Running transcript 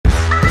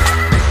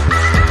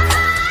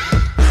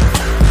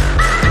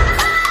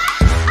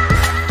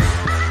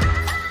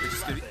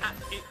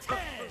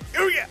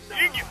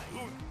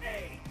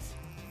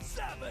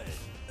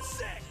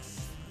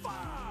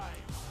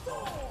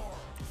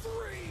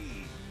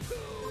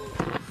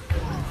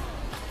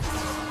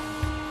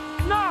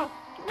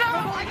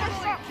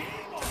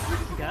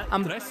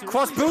I'm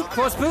cross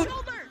boot.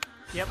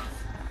 Yep.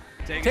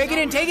 Take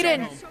it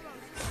in.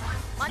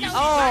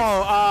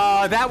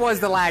 Oh, that was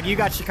the lag. You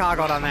got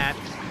Chicago'd on that.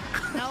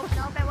 Nope,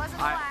 it wasn't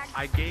a lag.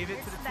 I gave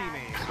it to the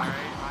teammate. All right,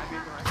 I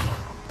made the right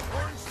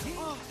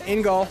call.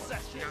 In goal.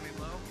 You got me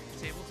low.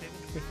 Table.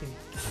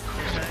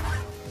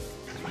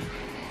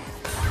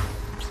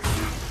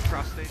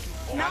 Cross station.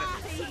 Nice.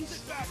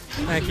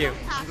 Thank you.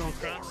 I'm going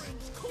cross.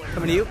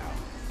 Coming to you.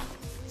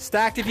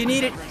 Stacked if you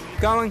need it.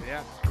 Going.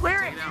 Yeah.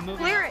 Clear it.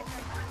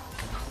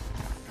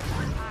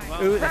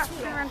 Ooh, that's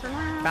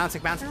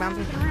bouncing. He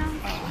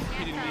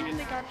didn't make it.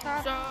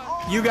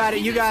 You got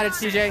it,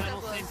 CJ.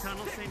 Same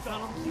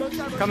tunnel.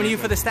 Coming to you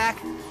for the stack.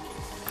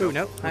 Ooh,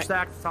 no. We're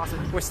stacked. Toss it.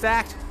 We're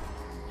stacked.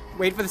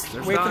 Wait for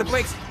the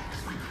breaks.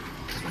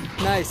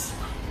 Nice.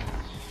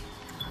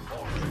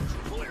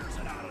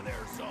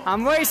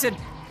 I'm racing.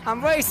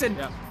 Yep.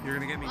 You're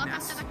gonna get me Welcome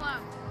next. to the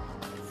club.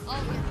 Oh,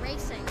 you're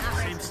racing, not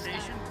Same racing.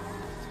 station.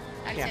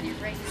 I said you're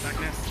racing. Back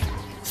nest.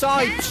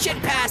 Sorry.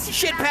 Shit pass.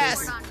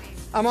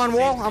 I'm on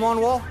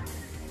wall.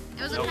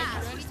 It was a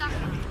pass. What are you talking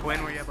about?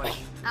 Gwen, where you at, buddy?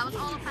 That was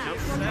all a pass.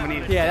 How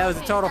many? Yeah, that was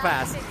a total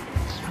pass.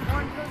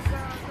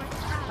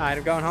 Alright,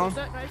 I'm going home.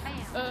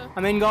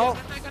 I'm in goal.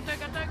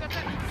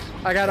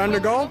 I got under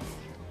goal.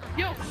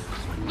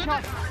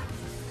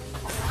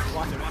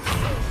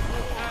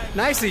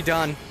 Nicely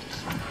done.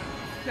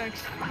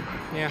 Thanks.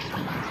 Yeah.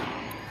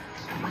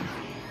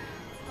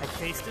 I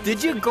faced him.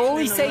 Did your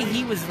goalie say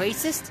he was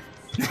racist?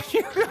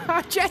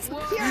 Just,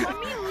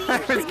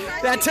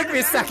 that took me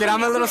a second.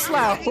 I'm a little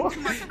slow.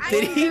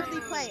 Did he?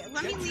 Play.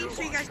 Let me leave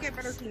so you guys get a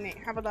better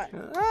teammate. How about that?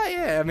 Oh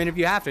yeah. I mean, if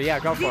you have to,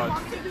 yeah, go Do you for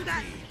want me to do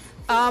that? it.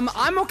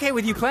 I'm okay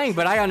with you playing,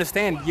 but I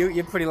understand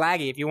you're pretty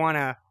laggy. If you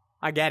wanna,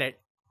 I get it.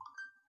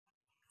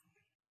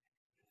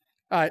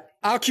 All right,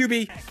 I'll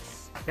QB.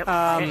 Yep.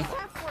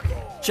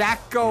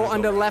 Jack go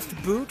under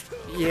left boot.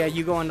 Yeah,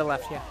 you go under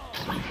left. Yeah.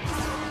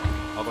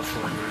 I'll go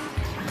short here.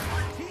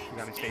 You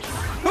got me station.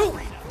 Ooh.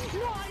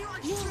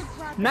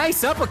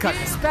 Nice uppercut.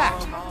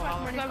 Respect.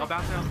 I'll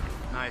bounce out.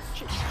 Nice.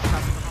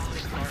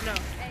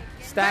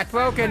 Stack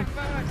broken.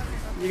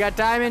 You got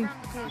diamond.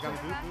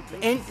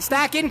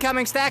 Stack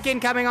incoming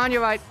on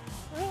your right.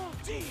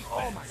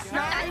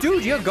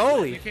 Dude, you're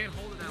goalie. You can't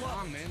hold it that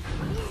long, man.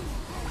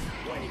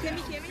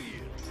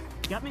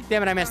 Got me?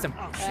 Damn it, I missed him.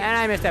 And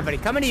I missed everybody.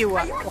 Coming to you,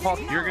 Hulk.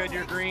 You're good.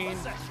 You're green.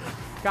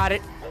 Got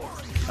it.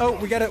 Oh,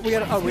 we got it.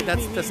 Oh, wait,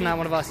 that's not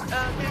one of us. Get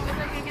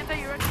that,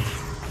 you ready?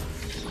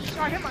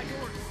 Oh, I hit my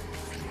door.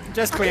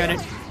 Just clearing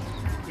it.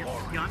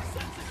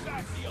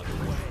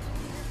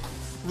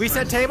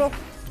 Reset table.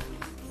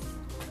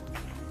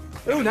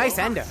 Ooh, nice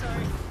ender.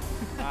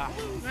 I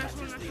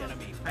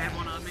have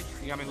one on me.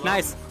 You got me low.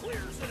 Nice.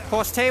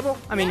 Horse table.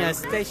 I mean,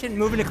 station.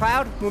 Moving to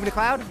cloud.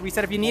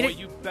 Reset if you need Boy, it.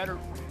 you better.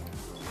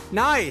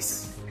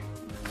 Nice.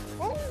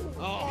 Nope.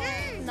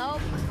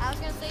 I was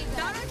gonna say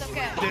that. It's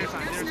okay. Dinner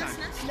time.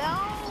 No.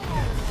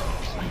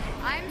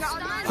 I'm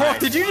stunned. Oh,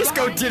 did you just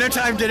go dinner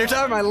time?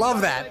 I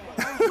love that.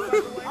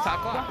 Top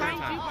clock. Dinner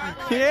time.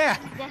 Yeah.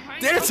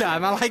 Dinner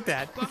time. I like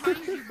that.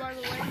 Behind you, by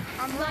the way.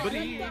 I'm right. Buddy,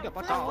 You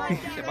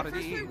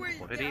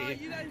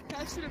guys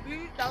pass to the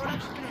boot. That would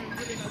actually be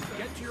really nice.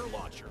 Get to your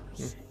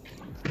launchers.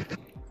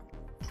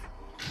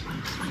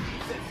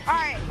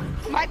 Alright,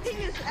 my ping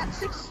is at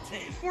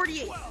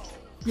 648.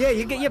 Yeah,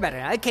 you're better.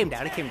 It came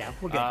down.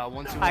 We're good.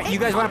 1, 2, You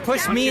guys want to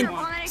push me and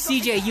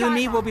CJ? You and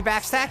me will be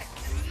back stack.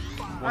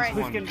 Alright.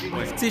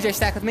 CJ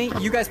stack with me.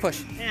 You guys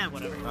push. Yeah,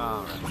 whatever.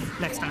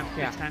 Next time.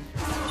 Yeah.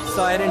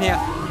 Slide in here.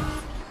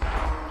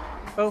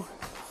 Oh. Oh,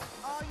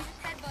 you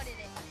just headbutted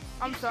it.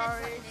 I'm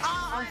sorry.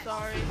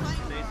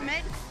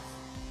 Mid.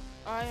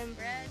 I am.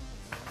 Red.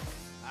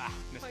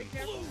 Missed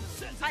him.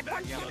 I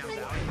punched you. Throw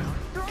that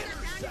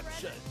down, you're red.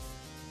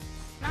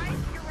 Nice,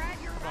 you're red,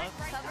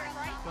 cover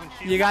right.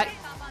 You got. Top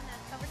on that,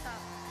 cover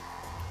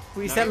top.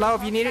 Reset low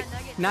if you need it.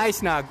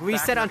 Nice, Nug.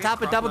 Reset on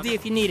top of double D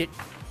if you need it.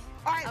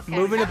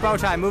 Moving to bow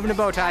tie. Every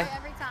time.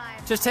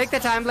 Just take the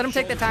time. Let him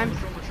take the time.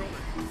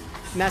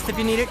 Nest if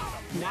you need it.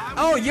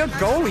 Oh, your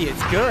goalie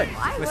is good.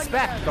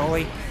 Respect,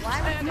 goalie.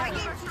 Why would my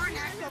game turn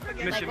act up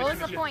again? Like, what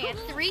was the point? He had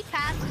 3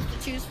 passes to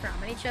choose from,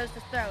 and he chose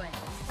to throw it.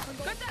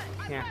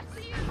 Yeah.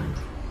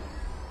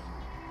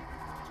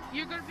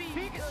 You're gonna be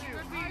ready.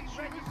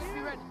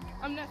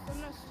 I'm Nest.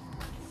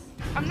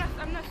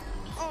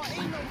 Oh,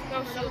 ain't no.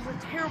 That was a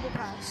terrible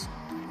pass.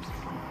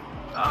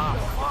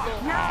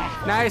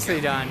 Nicely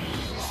done.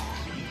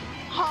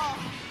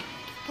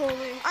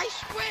 Holy. I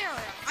swear.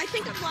 I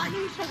think I'm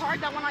lagging so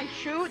hard that when I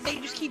shoot, they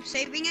just keep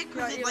saving it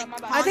because it like.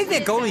 I think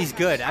their goalie's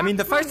good. I mean,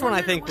 the first one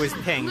I think was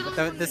ping,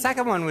 but the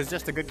second one was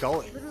just a good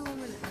goalie.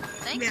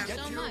 Thank you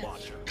so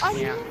much.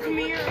 Yeah. Come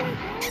here.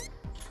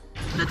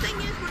 The thing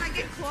is, when I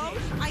get close,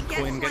 I get.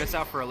 Quinn, get us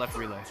out for a left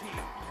relay.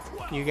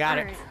 You got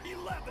it.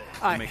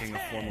 I'm making a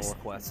formal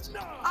request.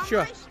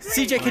 Sure.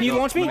 CJ, can you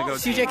launch me?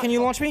 CJ, can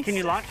you launch me? Can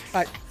you launch?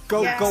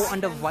 Go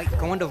under right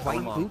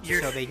boot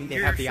so they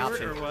have the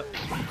option. Or what?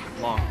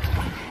 Long.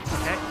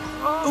 Okay.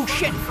 Oh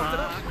shit!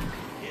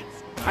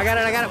 I got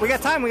it. We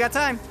got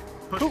time.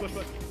 Push.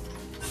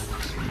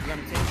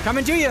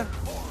 Coming to you.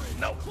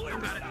 No. Got it. You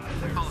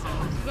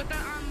got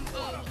that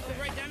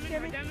right diamond,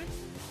 right diamond,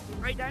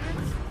 right diamond.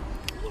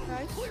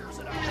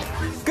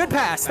 Nice. Good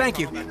pass. Thank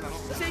you.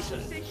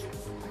 Station, station.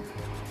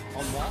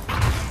 On wall.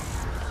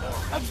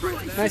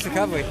 Nice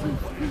recovery.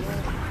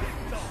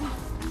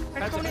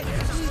 Exponent.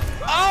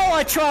 Oh,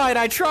 I tried.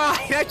 I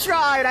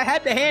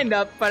had the hand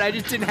up, but I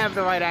just didn't have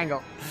the right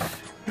angle.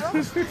 That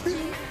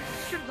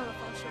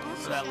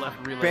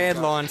left relay. Bad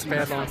launch.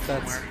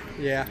 That's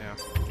yeah.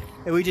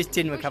 We just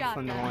didn't recover shot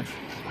from the that. launch.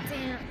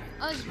 Damn.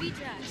 Us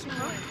V-Jack. Let's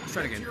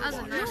try it again. That was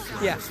a nice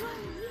shot. Yeah.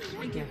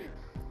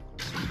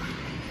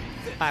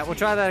 All right, we'll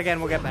try that again.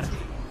 We'll get better.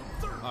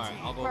 Alright,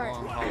 I'll go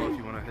long hollow if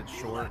you want to hit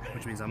short,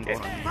 which means I'm going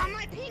on. But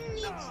my ping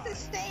needs to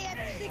stay at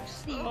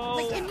 60. Oh,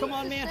 like, it come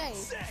on, needs to man.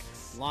 stay.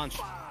 Launch.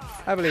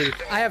 I believe you.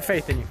 I have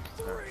faith in you.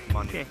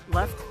 Monday.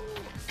 Left.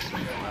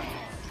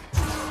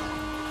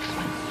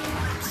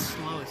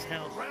 Slow as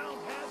hell.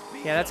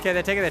 Yeah, that's good.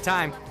 They're taking their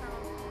time.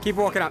 Keep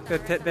walking up.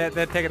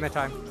 They're taking their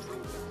time.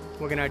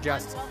 We're gonna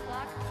adjust.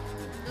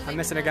 I'm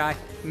missing a guy.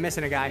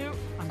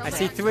 I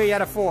see 3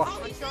 out of 4.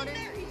 Oh, he's in there.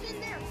 He's in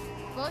there.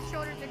 Both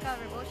shoulders are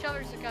covered. Both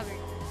shoulders are covered.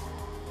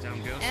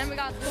 Down goes. And we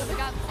got the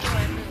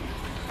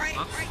Right,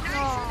 nice.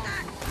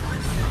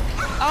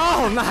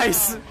 Oh,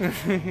 nice.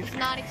 It's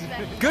not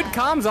expected. Good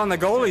comms on the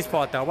goalie's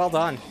part, though. Well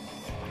done.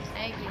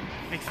 Thank you.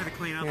 Thanks for the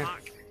cleanup, Yeah.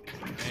 Hawk.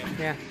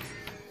 Yeah.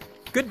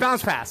 Good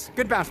bounce pass.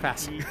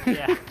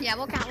 Yeah. Yeah,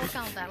 we'll count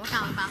that. We'll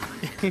count that.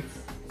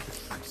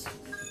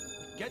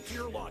 Get to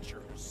your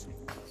launchers.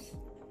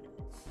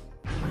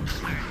 All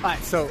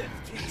right. So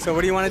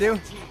what do you want to do?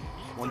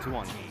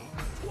 1-to-1.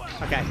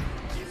 Okay.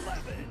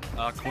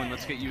 Quinn,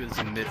 let's get you as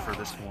a mid for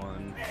this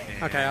one.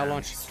 And Okay, I'll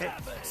launch.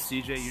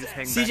 CJ, you just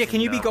hang back. CJ, can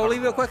you be and,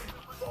 goalie real quick?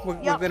 We're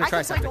gonna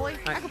try something.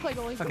 I can play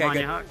goalie. Okay, Come on,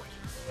 good. you Hawk.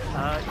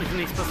 Isn't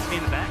he supposed to be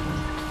in the back?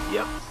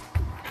 Yep.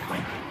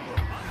 Nice.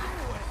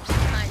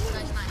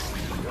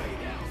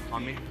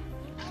 On me.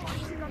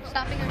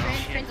 Stopping our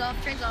trains off.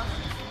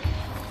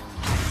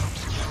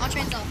 All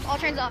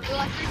trains off. We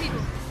lost 3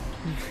 people.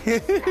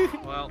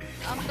 Well,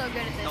 I'm so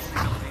good at this.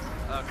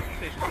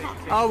 station.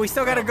 Oh, we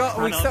still gotta go.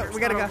 We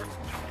gotta go.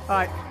 All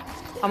right.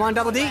 I'm on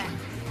double D. Hey,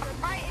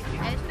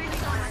 there's 3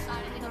 people on my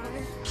side. I think I'm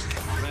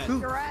over.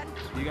 You're red.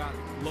 You got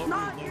low roof.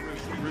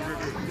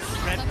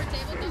 Cover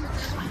table.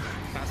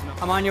 Pass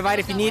enough. I'm on your right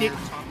if you need it.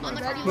 On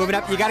the corner. Moving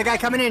up. You got a guy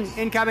coming in.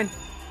 Incoming.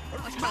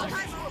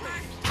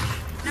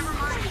 Never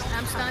mind.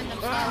 I'm stunned.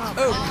 Oh.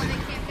 They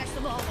can't catch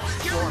the ball.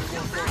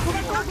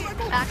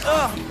 Back.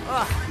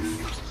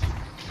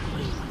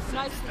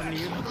 Nice.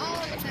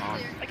 Oh, it's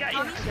clear. I got you.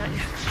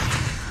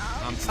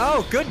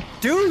 Oh, good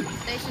dude.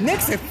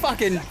 Nick's a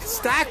fucking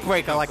stack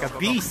breaker like a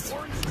beast.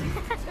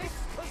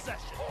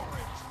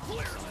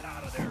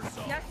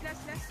 Yes.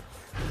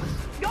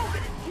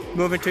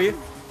 Moving to you.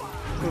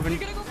 Moving.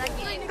 Hey.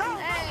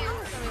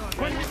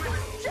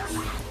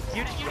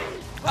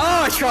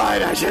 Oh, I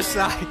tried.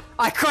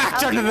 I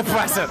cracked under the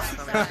presser.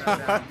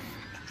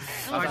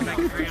 Hard to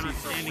make 3 on a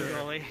standing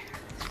goalie.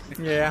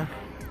 Yeah.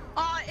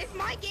 If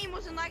my game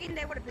wasn't lagging,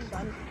 they would have been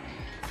done.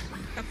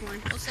 Definitely.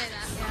 We'll say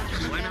that.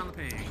 Yeah. Lay down the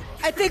ping.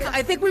 I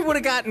think we would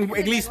have gotten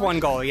at least 1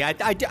 goal. Yeah,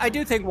 I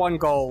do think 1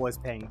 goal was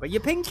ping, but your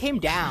ping came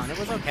down. It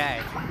was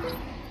okay.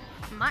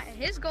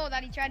 His goal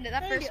that he tried to,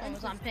 that first one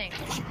was on ping.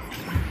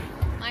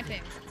 My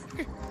ping.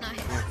 Not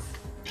his.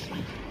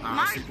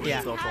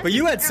 Yeah, but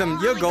you had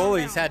your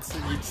goalies had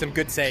some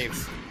good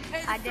saves.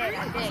 I did.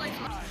 Yeah,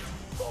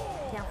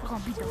 we're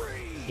gonna beat them.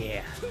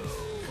 Yeah.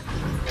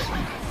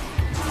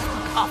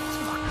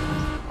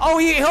 Oh,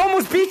 he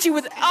almost beat you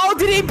with. Oh,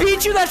 did he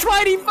beat you? That's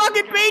right. He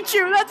fucking beat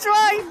you. That's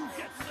right.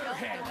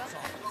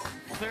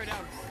 Clear it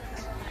out.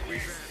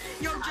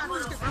 Yo, Jack,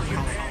 let's get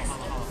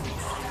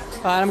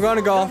All right, I'm going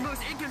to goal.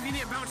 Most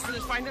inconvenient bounce for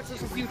this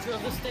finances future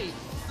of the state.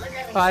 All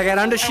right, I got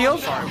under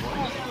shield.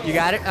 You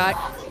got it. All right.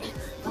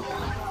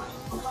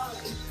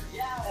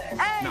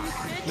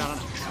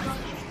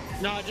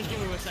 No, just give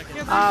me 1 second.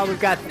 We've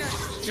got.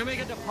 You'll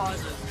make a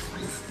deposit.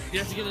 You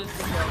have to get it.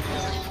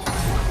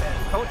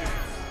 Told you.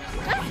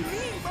 That's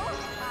mean, bro.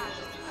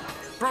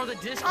 Bro, the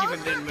disc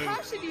even didn't move.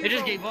 It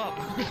just gave up.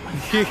 That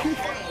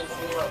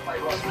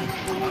was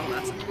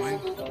interesting, bro.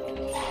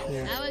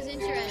 That was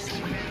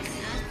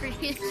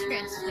pretty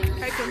interesting.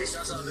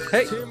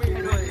 Hey,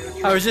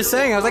 I was just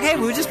saying. I was like, hey,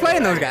 we were just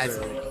playing those guys.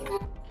 All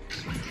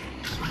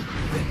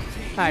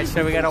right,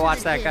 so we gotta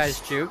watch that guy's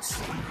jukes.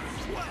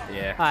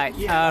 Yeah. All right,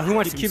 who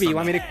wants to QB? You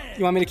want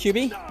me to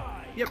QB?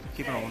 Yep.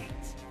 Keep it rolling.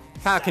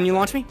 Kyle, can you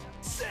launch me?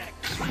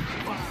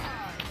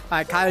 All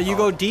right, Kyle, you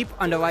go deep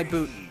under right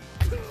boot.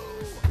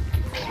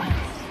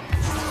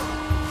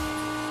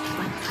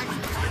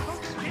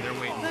 They're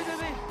waiting.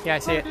 Yeah, I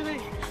see it.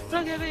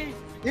 Look at me.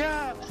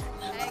 Yeah.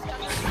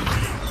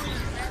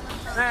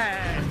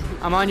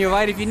 I'm on your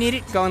right if you need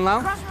it. Going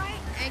low. Cross right.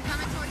 And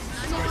coming towards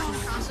us.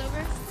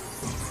 Crossover.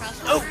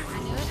 Oh. I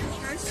knew it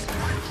first.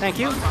 Thank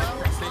you.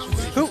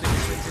 Who?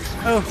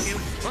 Oh.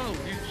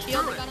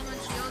 Shield. I got him on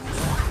shield.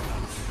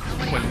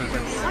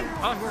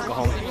 Go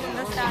home.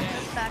 No stack.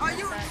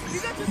 You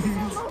got to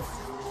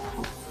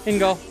In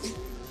goal.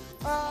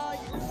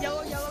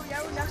 Yellow,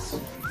 nest.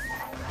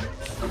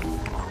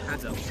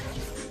 Hands up.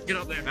 Get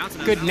up there.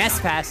 Bouncing Good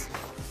nest pass.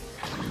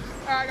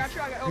 Alright, I got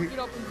you. Oh, get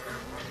open.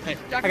 Hey.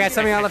 I got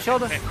something on the left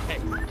shoulder. Hey.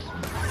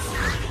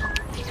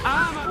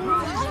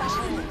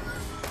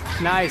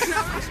 Nice.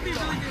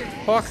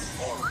 Hook.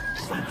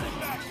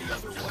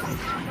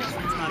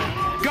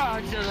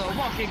 Godzilla,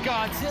 walking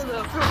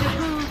Godzilla.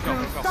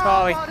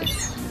 Sorry.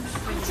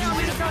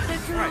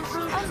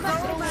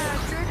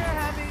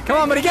 Come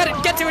on, buddy, get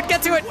it. Get to it.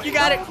 Get to it. You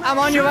got it. I'm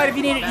on your right if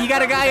you need it. You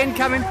got a guy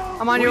incoming.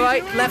 I'm on your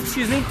right. Left,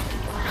 excuse me.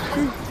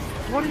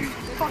 What are you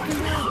fucking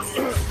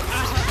doing?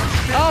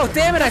 Oh,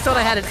 damn it. I thought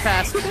I had it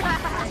fast.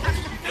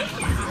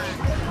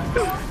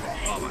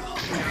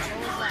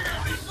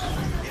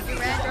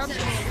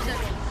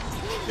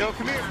 Yo,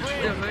 come here,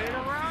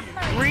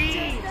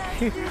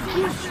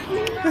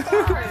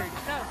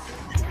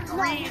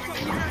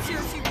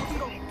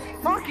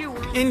 Fuck you.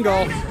 In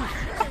goal.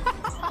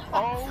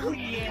 Oh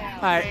yeah.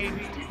 Alright.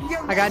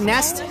 I got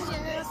nest.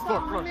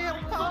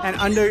 And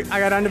under. I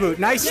got under boot.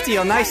 Nice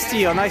steal. Nice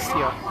steal. Nice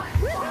steal.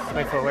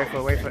 Wait for it. Wait for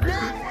it. Wait for it.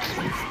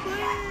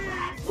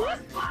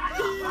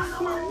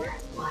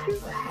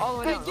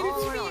 Hey, give it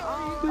to me.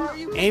 Are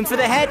you Aim for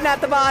the head, not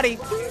the body.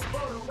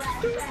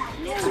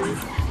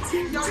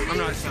 I'm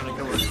not trying to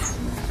kill it.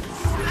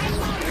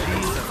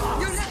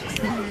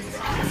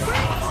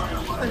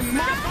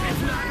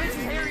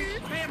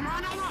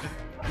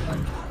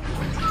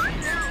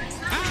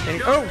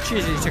 Oh,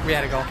 Jesus, you took me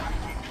out of goal.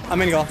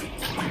 I'm in goal.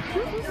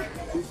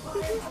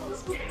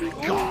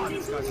 God.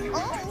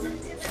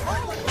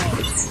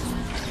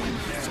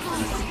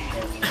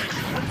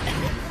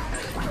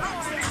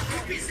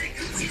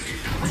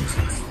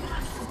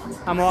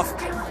 I'm off.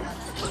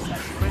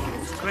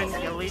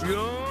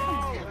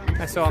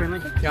 I saw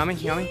him. Yummy,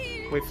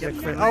 yummy. Wait for the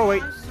clear. Oh,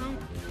 wait.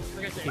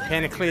 He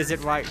kind of clears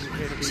it right.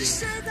 It'll be...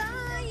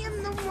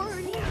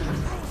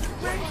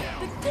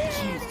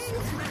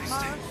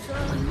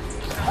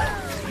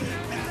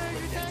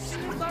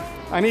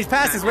 I need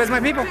passes. Where's my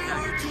people?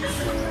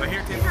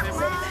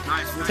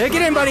 Take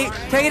it in, buddy.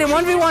 Take it in.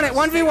 1v1 it.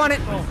 1v1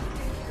 it.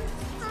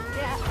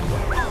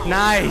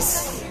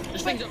 Nice.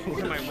 This thing's up to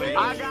my way.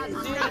 I got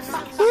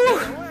this. Woo.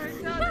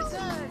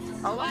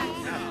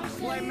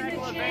 Play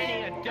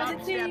Megalovania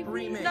dubstep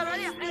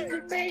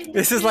remix.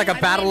 This is like a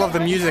battle of the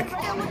music. I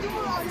blame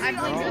I'm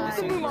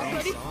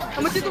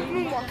gonna do the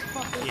moonwalk.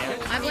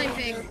 I blame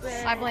Ping.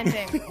 I blame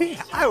Ping.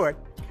 I would.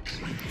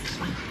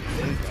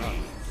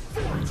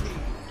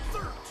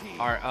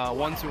 Alright,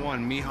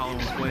 1-2-1. Me, Hollow,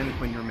 and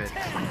Quinn you're mid.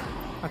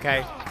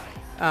 Okay.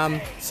 I'll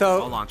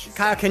So launch.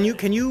 Kyle, can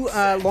you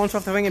launch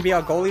off the ring and be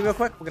our goalie real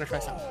quick? We're gonna try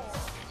something. All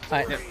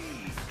right. Yep.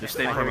 Just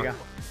stay All right, here we firm.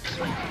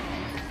 go.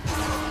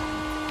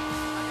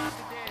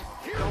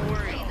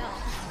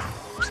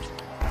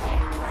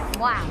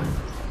 Wow.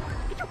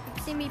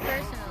 See me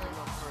personally.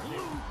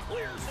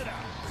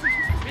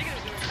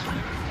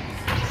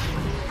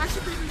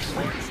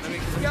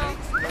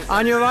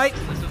 On your right.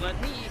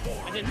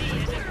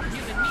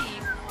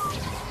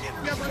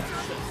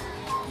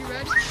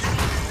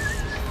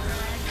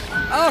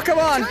 Oh, come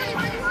on.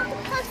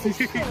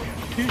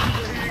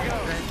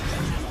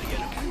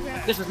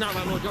 This is not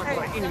my little joke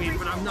by any means,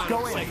 but I'm not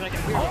excited. I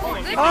can hear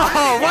it.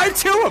 Oh, right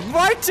to him.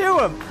 Right to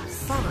him.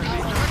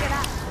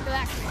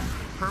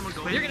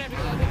 You're gonna have to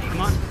go that way.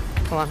 Come on.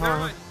 Hold on, hold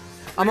on.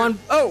 I'm on.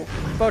 Oh,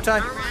 bow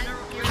tie.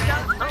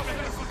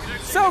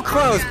 So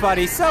close,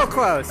 buddy. So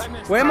close.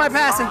 Where am I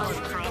passing? I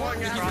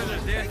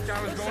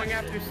was going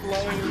after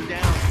slowing him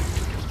down.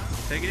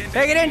 Take it in.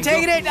 Take it in.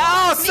 Take it in.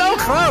 Oh, so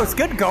close.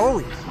 Good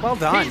goalie. Well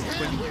done.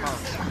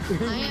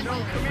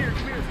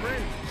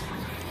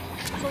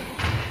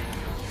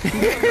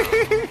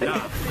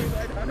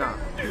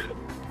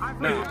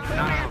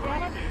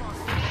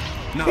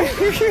 No.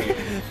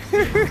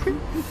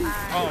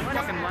 Oh,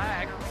 fucking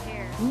lag.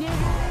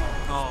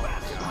 Oh.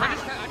 I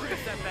took a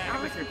step back.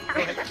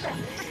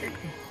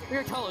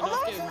 You're tall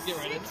enough to get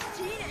right in.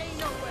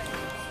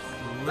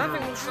 That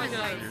thing was like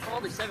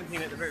probably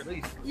 17 at the very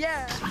least.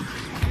 Yeah.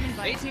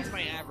 18's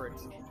my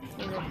average.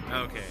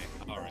 Okay.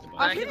 Alright.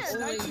 I can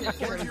only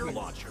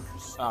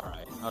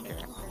Alright,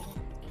 okay.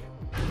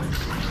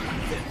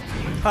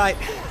 All right.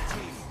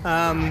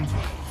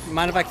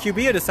 Mind if I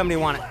QB or does somebody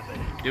want it?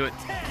 Do it.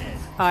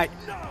 All right.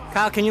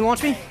 Kyle, can you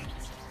launch me?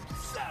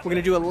 We're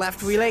gonna do a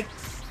left relay.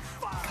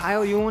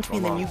 Kyle, you launch me,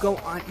 and then you go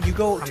on. You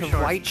go to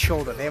right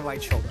shoulder. They have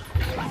right shoulder.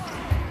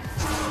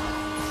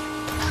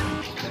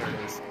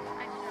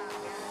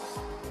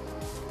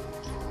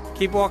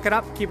 Keep walking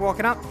up. Keep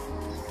walking up.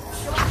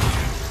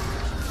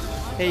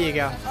 There you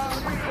go.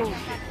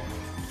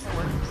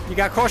 You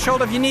got cross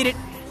shoulder if you need it.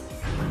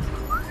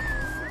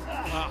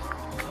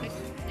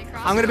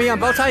 I'm gonna be on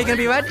bow tie. You gonna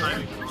be red?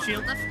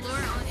 Shield. Left floor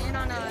in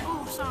on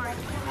sorry.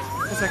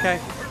 That's okay.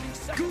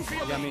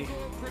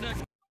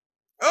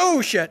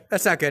 Oh shit,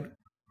 that's not good.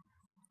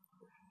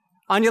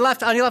 On your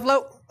left,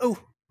 low. Ooh.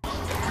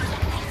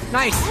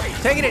 Nice.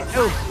 Taking it.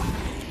 Ooh.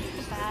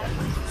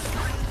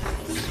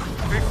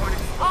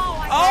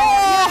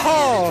 Oh!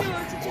 Oh!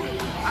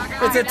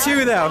 It's a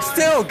 2 though.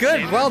 Still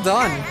good. Well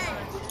done.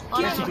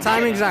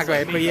 Timing's not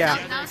great, but yeah.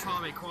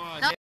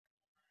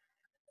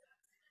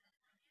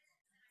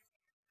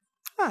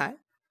 Alright.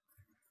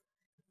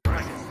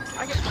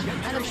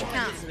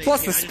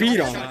 Plus the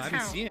speed on it. I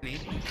didn't see any.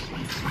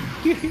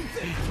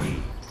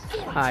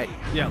 Alright.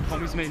 Yeah,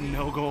 Homie's made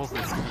no goals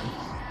this time.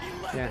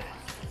 Yeah.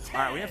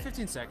 Alright, we have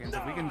 15 seconds.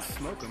 If we can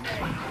smoke them.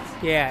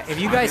 Yeah, if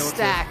you guys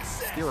stack,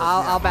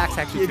 I'll back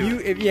stack you.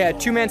 Yeah,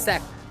 2-man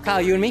stack.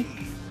 Kyle, you and me?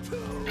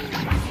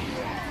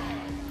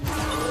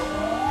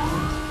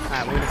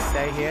 Alright, we're gonna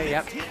stay here,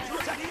 yep.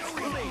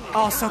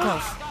 Oh, so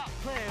close.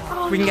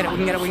 We can get it, we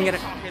can get it, we can get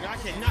it.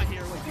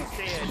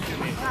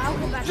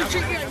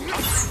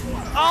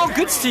 Oh,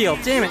 good steal,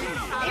 damn it.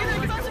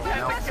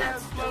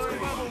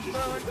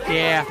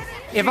 Yeah,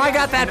 if I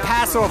got that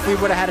pass off, we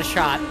would have had a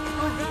shot.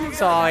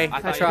 Sorry,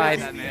 I tried.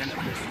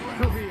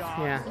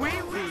 Yeah.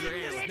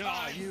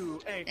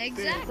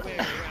 Exactly.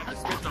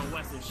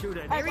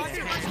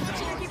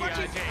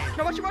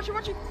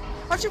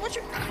 Watch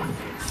it.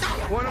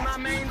 One of my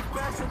main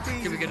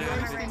specialties. Can we get it?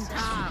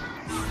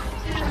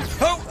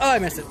 Oh, I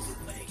missed it.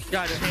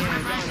 Got your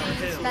hands on the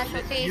hill.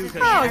 Specialties. You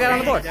can Oh, I got on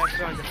the board. That's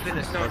going to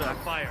finish no the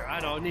fire. I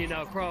don't need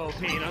no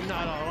propane. I'm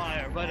not a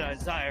liar, but a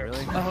desire.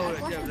 Really? Oh,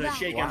 it's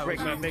shake and break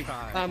my big.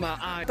 I'm a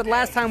eye. The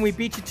last time we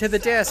beat you to the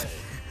disc.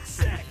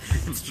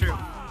 It's true.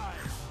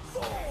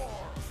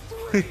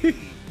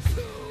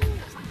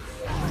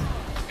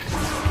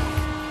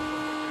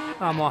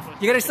 I'm off.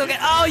 You gotta still get.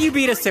 Oh, you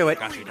beat us to it.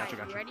 Got you.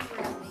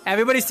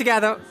 Everybody's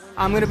together.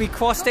 I'm gonna be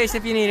cross station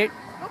if you need it.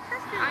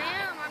 I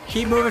am.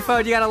 Keep moving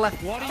forward. You gotta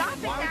left. Why would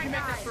you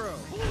make that throw?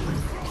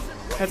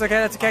 That's okay.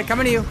 That's okay.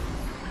 Coming to you.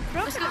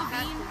 Let's go,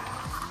 Bean.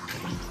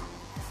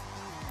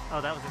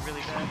 Oh, that was a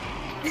really bad.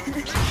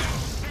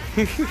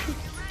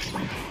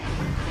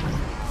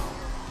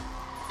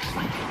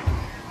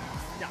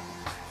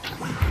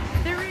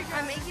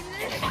 I'm making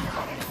this.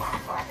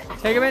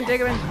 Take him in.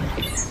 Take him in.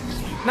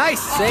 Nice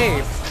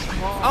save.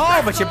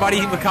 Oh, but your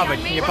buddy recovered.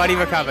 Your buddy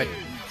recovered.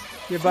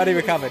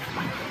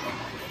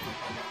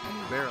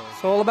 Barely.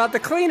 It's all about the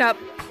cleanup.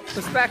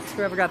 Respect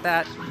whoever got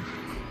that.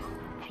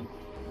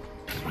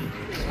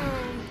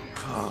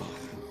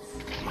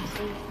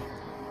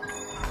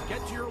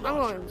 I'm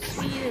going to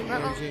speed it.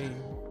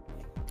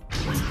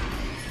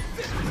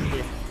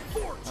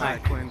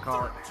 Alright, Quinn,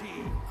 call it.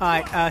 All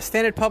right.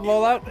 Standard pub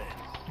rollout.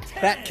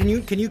 That can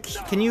you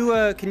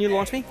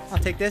launch me? I'll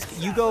take this.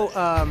 You go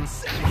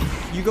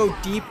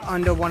deep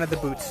under one of the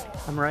boots.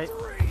 I'm right.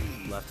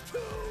 Left.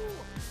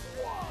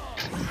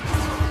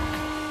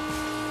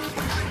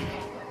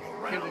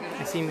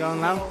 I see him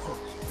going low.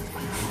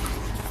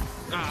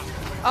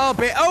 Oh,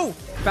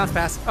 bounce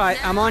pass. All right,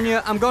 I'm on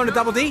you. I'm going to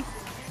double D.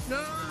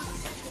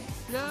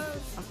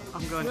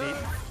 I'm going deep.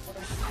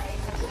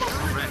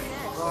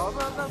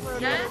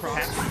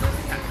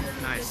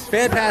 Nice.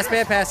 Bad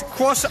pass.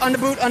 Cross under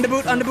boot,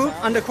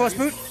 under cross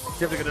boot.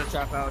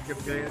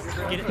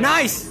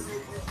 Nice.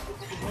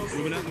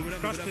 Moving up.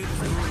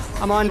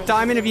 I'm on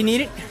diamond if you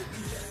need it.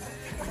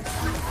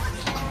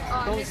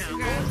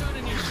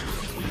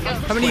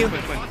 Coming to you.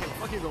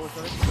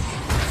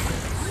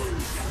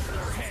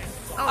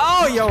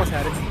 Oh, you almost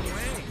had it.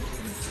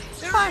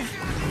 Hi.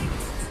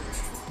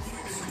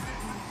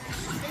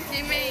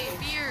 Teammate,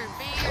 beer,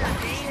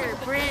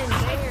 Bryn,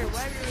 what are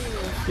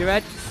You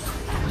ready?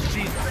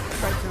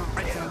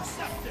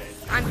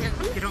 I'm him.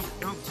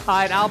 All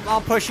right,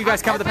 I'll push. You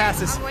guys cover the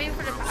passes. I'm waiting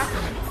for the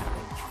passes.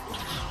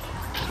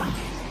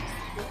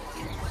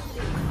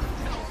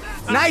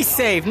 Nice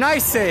save,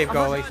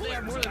 goalie.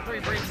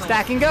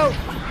 Stack and go.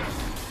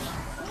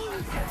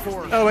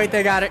 Oh wait,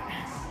 they got it.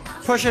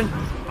 Pushing.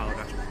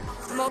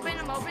 I'm open.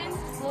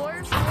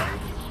 Floor.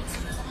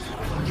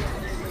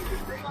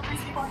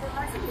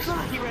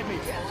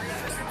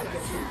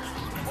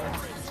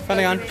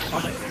 Coming on.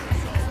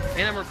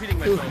 And I'm repeating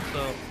myself,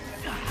 so.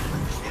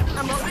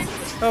 I'm open.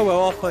 Oh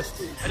well, I'll push.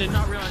 I did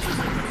not realize it was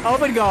open.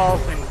 Open goal.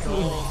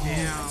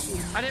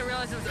 I didn't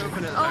realize it was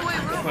open at Oh, wait,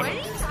 we're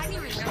waiting? I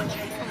didn't even know.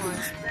 Come on.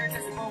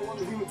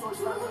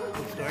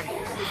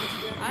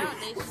 I don't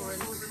think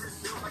scored.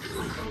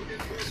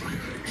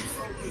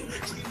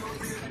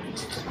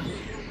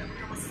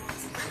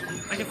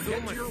 I can feel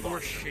my floor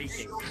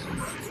shaking.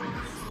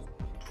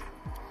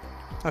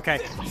 Okay,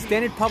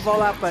 standard pub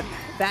rollout, but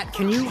that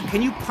can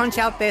you punch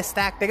out their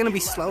stack? They're gonna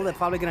be slow. They're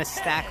probably gonna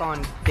stack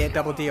on their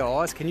double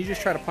DORs. Can you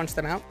just try to punch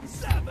them out?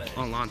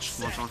 Oh, launch.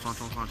 All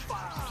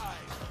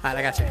right,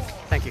 I got you.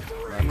 Thank you.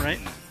 I'm right.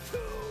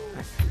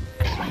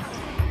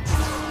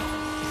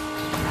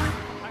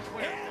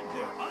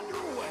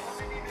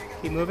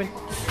 Keep moving.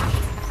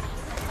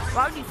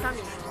 Why would you tell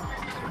me?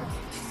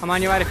 I'm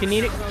on your right if you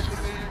need it.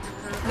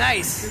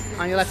 Nice.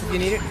 On your left if you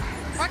need it.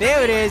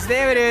 There it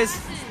is.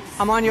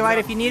 I'm on your right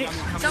if you need it.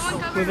 Someone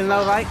cover. Moving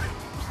low right.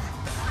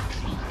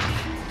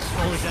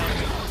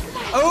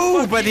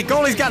 Oh, but the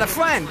goalie's got a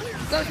friend.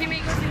 Go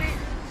teammate.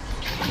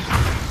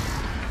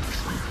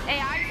 Hey,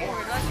 I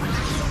scored.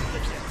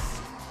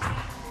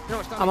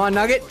 Let's go. I'm on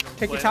Nugget.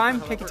 Take your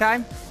time.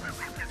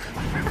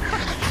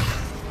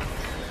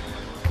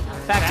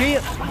 Back to you.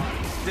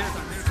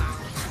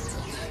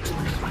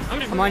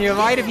 I'm on your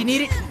right if you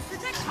need it.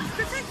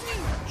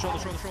 Shoulder,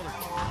 shoulder, shoulder.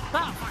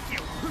 Ah, fuck you.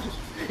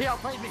 Yeah,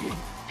 play me.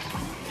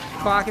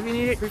 Clock if you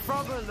need it. We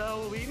fall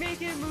below, we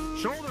make it move.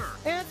 Shoulder.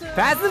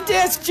 Pass the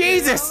disc,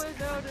 Jesus!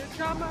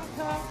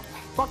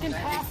 Fucking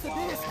pass the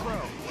disc,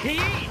 bro. He's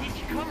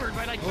covered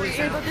by like 3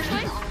 arrows.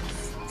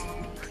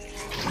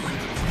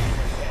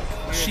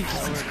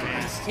 Jesus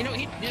Christ. You don't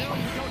need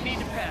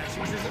to pass.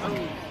 He's just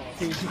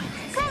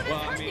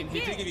Well, I mean, he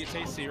did give you a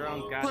taste of your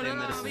own goddamn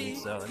medicine,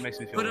 so it makes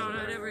me feel put a little on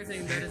better.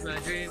 everything that is my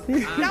dream.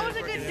 That was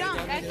a good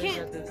dunk. I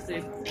can't.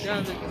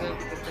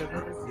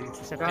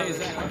 Hey,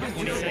 Zach, I'm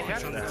getting 26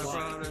 after that.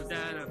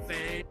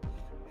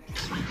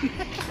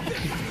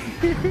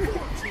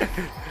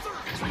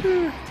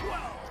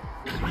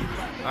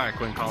 Alright,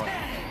 Quinn, call it.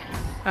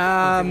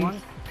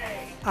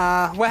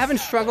 We're having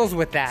struggles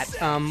with that.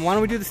 Why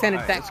don't we do the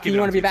standard Alright, stack? Do you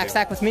want to be back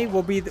stack with me?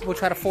 We'll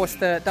try to force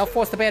they'll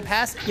force the bad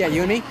pass. Yeah,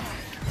 you and me.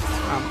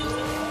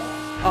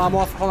 I'm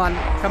off. Hold on.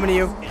 Coming to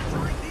you.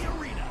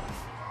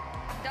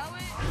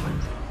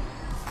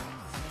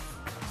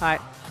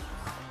 Alright.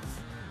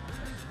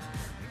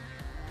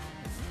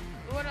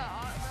 What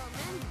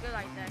man's good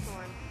like that. Come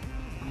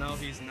on. No,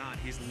 he's not.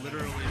 He's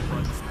literally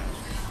blood smash.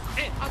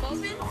 Hey, I'm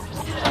open.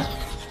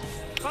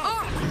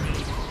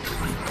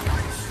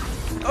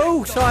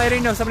 Oh, sorry. I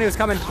didn't know somebody was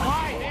coming.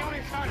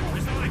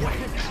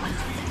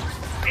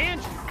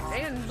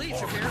 And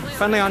Leech apparently.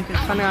 Friendly on.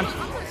 Friendly on.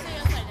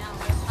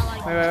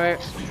 Wait.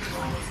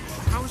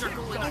 How's our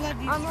goal?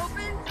 I'm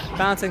open.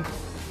 Bouncing.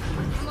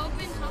 I'm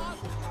open. Top.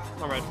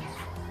 Alright.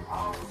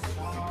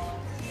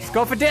 Just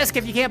go for disc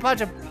if you can't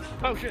punch him.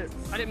 Oh shit.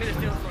 I didn't mean to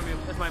steal it from you.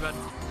 That's my bad.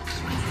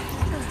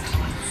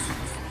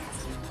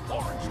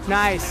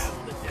 Nice.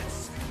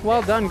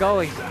 Well done,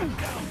 goalie.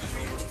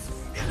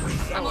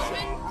 I'm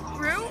open.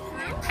 Rue.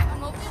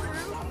 I'm open.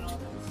 Rue.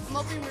 I'm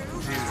open.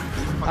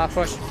 Rue.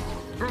 Push.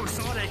 Bro,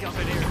 Sonic up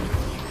in here.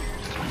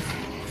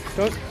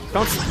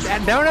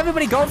 Don't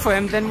everybody go for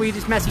him, then we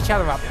just mess each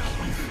other up.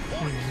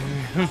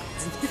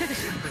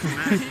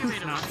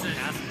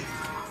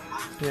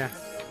 Yeah.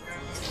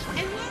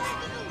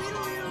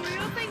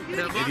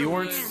 If you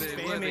weren't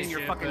spamming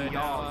your fucking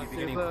dog, you'd be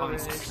getting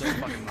punched so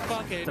fucking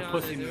much. It's a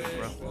pussy move,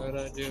 bro.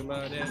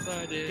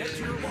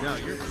 No,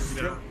 you're...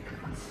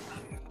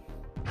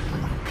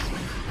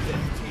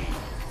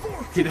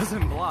 He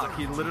doesn't block,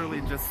 he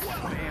literally just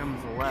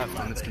spams left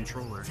on his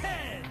controller.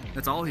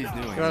 That's all he's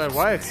doing. Well, it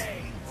works.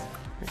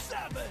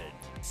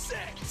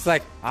 It's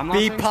like,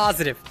 be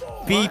positive.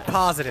 Be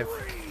positive.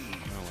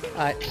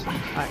 Alright.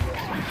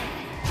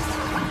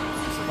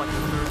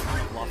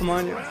 Come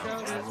on.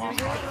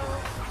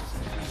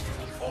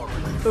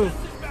 Ooh.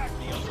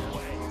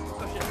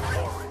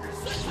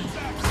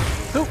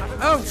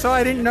 Oh, sorry,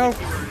 I didn't know.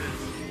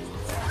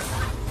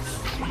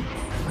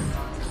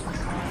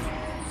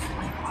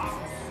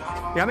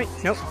 You got me?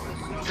 Nope.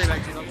 Stay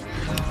back, Gino.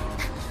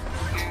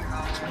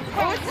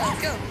 Oh,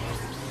 let's go.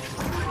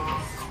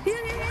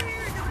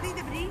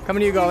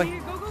 Coming to you, goalie.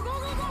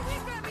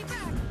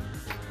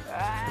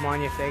 Come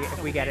on, if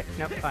we get it.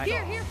 Nope. All right.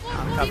 Here,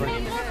 I'm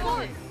covering.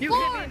 You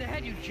hit me in the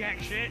head, you jack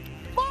shit.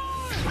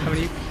 Coming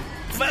to you.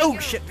 Oh,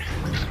 shit.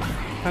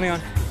 Coming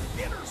on.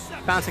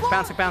 Bouncing.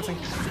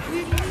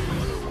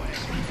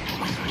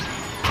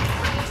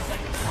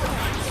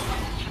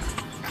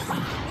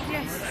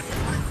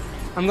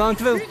 I'm going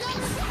through.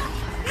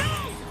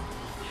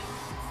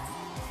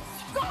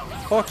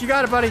 Hawk, you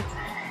got it, buddy.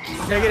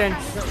 Take it in.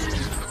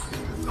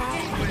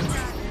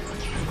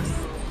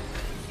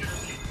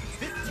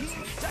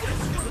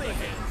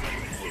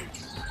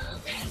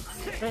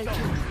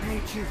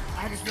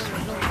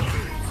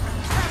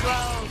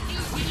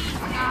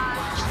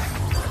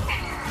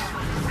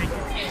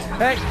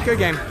 Hey, good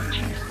game.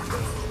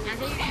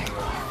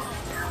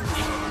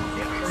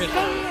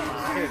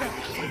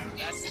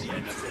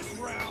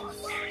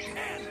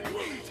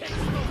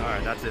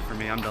 Alright, that's it for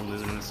me. I'm done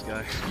losing this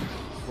guy.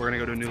 We're gonna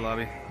go to a new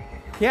lobby.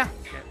 Yeah.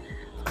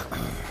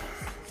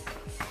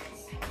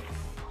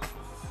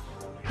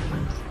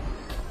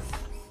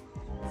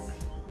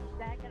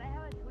 Dad, can I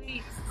have a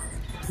tweet?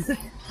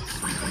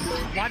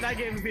 Why'd that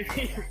game be?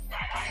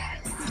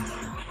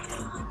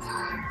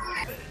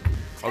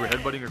 Are we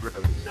headbutting or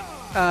grabbing?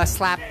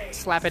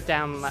 Slap it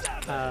down. Low.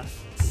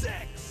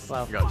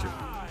 Got you.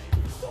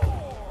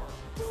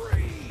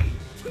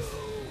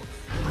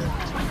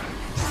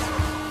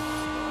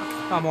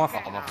 I'm off.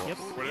 I'm off. Yep.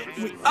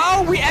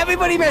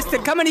 Everybody missed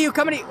it. Coming to you.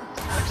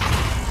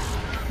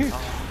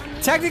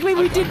 Technically,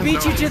 we did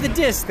beat you to the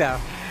disc, though.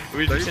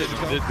 We just did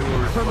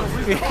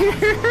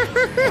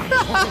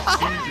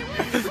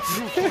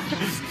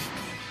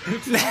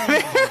It's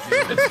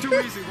too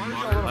easy.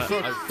 Why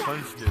don't I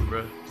punched him,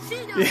 bro.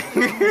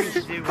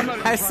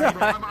 I saw it.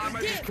 I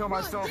might just kill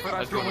myself, but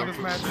I still win this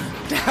match.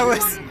 That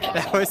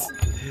was.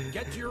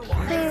 Get to your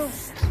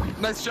life.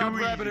 Nice job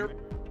grabbing it.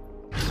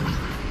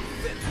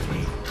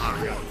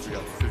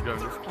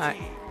 Alright.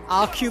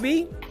 I'll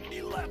QB.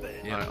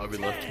 Yeah, I'll be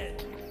left.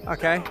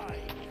 Okay.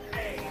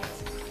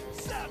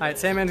 Alright,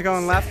 Sandman's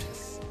going left.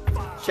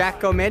 Jack,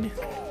 go mid.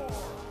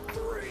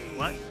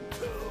 What?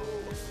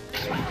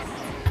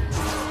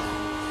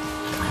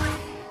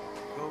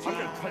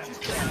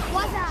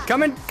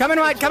 Coming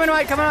right, coming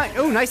right.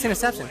 Ooh, nice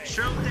interception.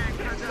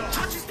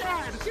 Touch his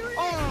dad!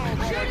 Oh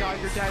my god,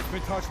 your dad's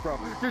been touched, bro.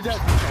 Your dad's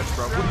been touched,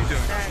 bro. What are you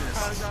doing?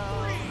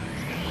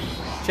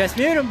 Just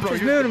mute him.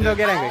 Just mute him. Don't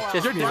get angry.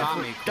 Just mute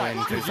him.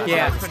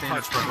 Yeah.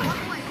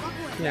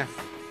 Yeah.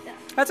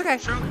 That's okay.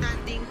 Stroke that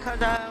thing,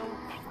 cuzzo.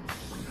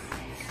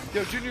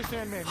 Yo, Junior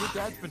Sandman, your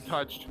dad's been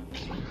touched.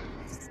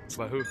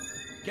 By who?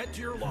 Get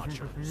to your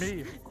launcher.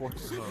 Me, of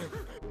course.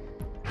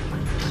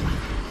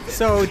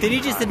 So, did he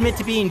just admit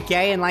to being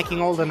gay and liking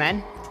older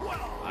men?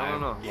 I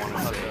don't know. I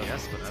want to say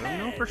yes, but I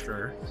don't know for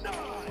sure. I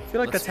feel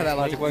like that's how that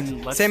logic works.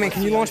 Sandman,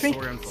 can you launch me?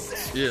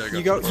 Yeah,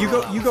 I got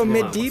You go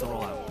mid deep.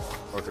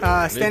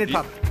 Standard Mid-deep?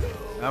 pop.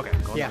 Okay.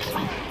 Go Yeah.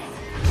 ahead.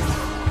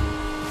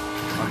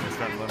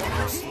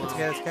 That's okay.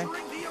 That's okay.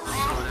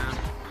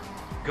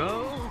 Go.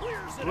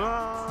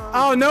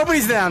 Oh,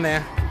 nobody's down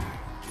there.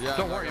 Yeah,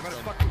 Don't worry, I'm gonna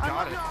fucking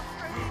got it.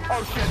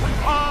 Oh shit.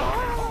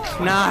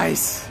 Oh!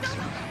 Nice.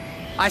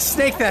 I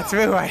snaked that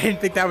through. I didn't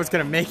think that was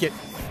gonna make it.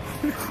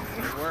 It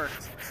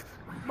worked.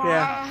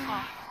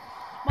 Yeah.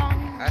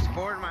 I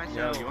scored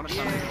myself. Yo, you want to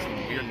stop making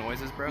some weird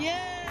noises, bro? Yeah.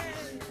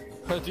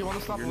 Hey, do you want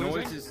to stop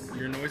losing?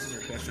 Your noises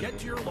are questionable. Get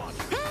to your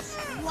launcher.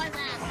 What's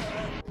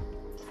that?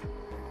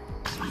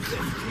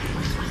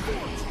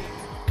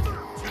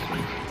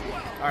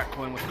 All right,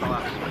 Quinn, what's the call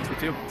out?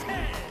 2-2.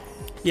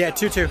 Yeah.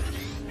 2-2.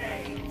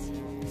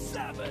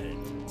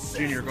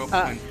 Junior, go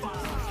for Quinn.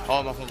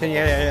 Oh, my phone.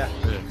 Yeah.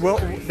 Well,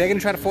 they're gonna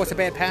try to force a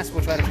bad pass.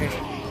 We'll try to change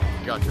it.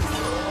 Gotcha.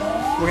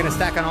 We're gonna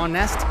stack on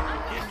nest.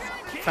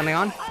 Something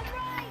on.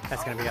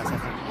 That's gonna be us, I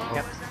think.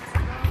 Yep.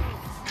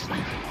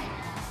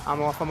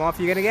 I'm off.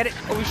 You gonna get it?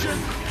 Holy shit.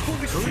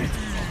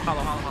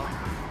 Hollow.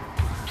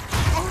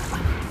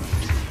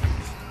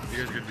 You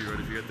guys gonna be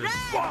ready to get this?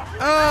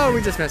 Oh,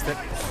 we just missed it.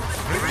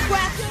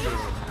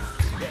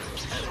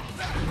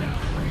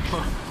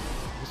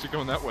 What's it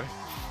going that way?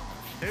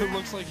 It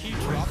looks like he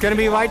dropped. Gonna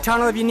be right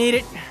tunnel if you need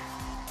it.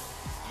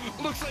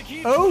 Looks like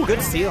he. Oh,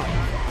 good steal.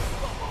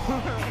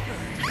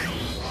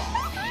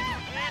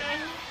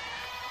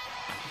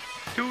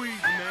 Too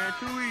easy, man.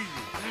 Too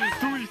easy.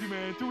 Too easy,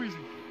 man. Too easy.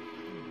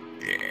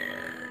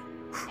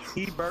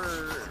 He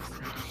bird.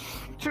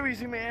 Too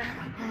easy, man.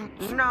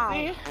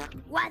 No.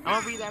 What's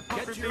I'll that? be that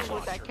puffer fish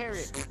with that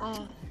carrot.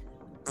 14,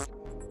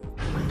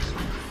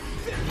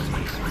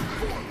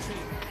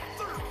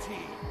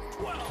 13,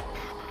 12,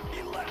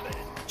 11.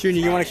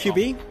 Junior, you want a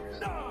QB?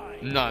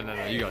 No,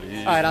 you got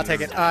it. All right, I'll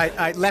take it. All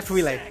right, left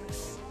relay.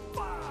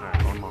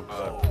 Alright, one more.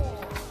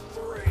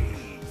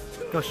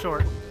 Go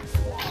short.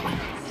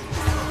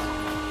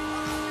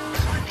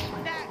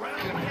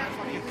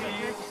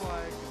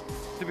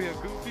 To be a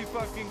goofy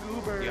fucking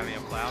goober. You got me a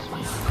cloud?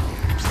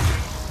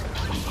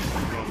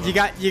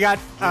 You got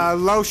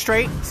low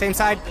straight, same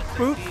side.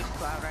 Boop.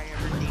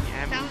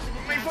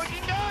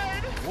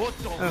 What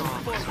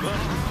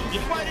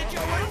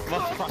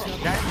the fuck?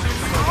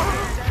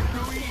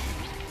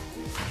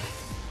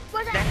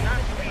 What's that?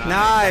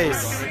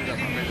 Nice. I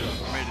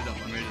made it up.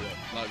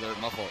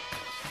 My fault.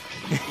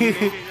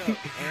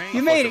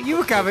 You made it. You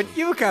were covered.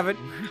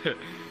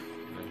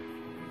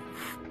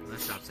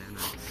 Let's stop saying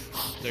that.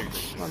 There you go.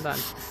 Well done.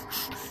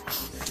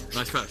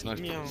 Nice pass. Thank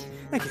you.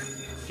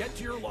 Get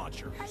to your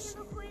launcher. 14.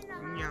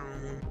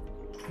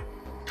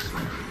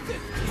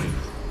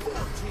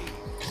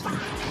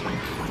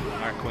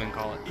 Alright, Quinn,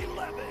 call it.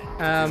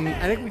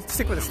 I think we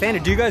stick with the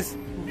standard. Do you guys?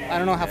 I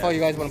don't know how far you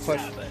guys want to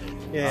push.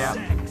 Yeah.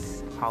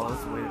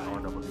 Hollows, wait, or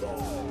double D.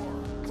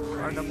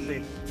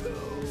 RWD.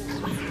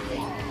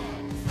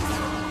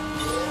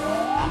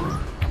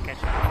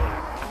 Catch it.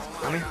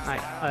 On me?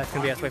 Alright. That's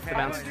gonna be us. Wait for the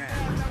bounce.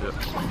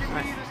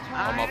 Alright.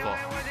 Oh, my fault.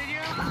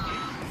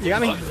 You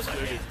got me?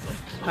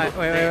 Alright,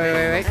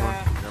 wait.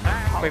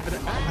 Wait for the.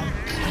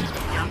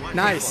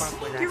 Nice.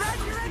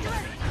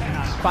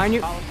 Find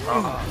you.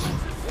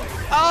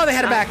 Oh, they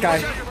had a back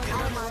guy.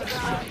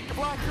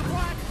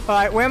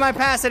 Alright, where am I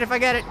past it if I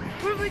get it?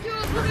 What do we do?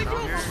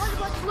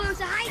 What's blue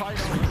side?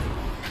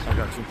 I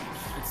got you.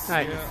 It's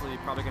Alright. seriously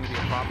probably going to be a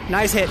problem.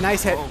 Nice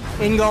hit.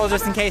 In goal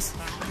just in case.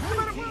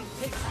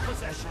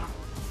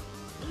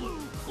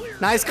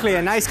 Nice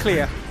clear.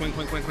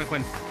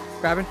 Quinn.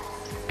 Grabbing.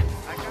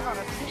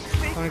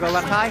 Wanna go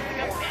left high?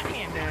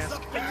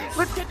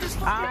 Let's get this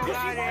fucking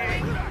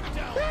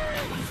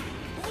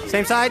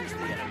Same side.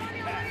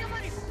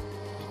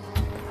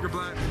 You're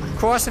black.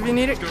 Cross if you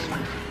need it.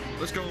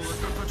 Let's go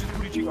touch his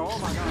booty cheek. Oh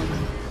my god.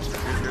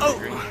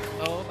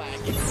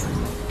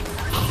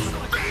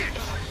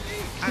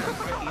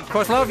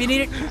 Cross low if you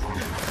need it.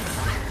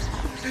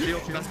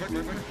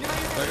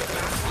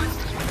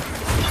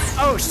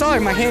 Oh, sorry,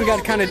 my hand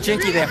got kind of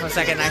jinky there for a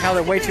second. I held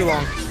it way too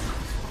long.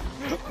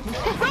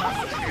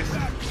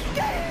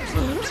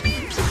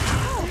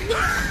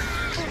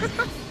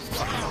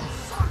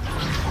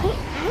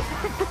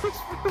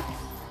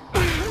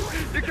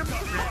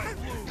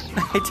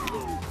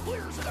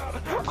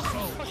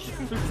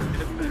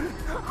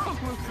 I'm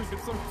losing it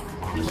so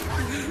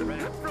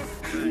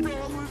Bro,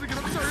 I'm losing it.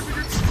 I'm sorry, but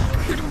you're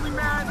genuinely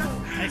mad.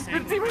 Your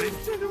teammate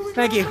is genuinely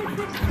Thank you.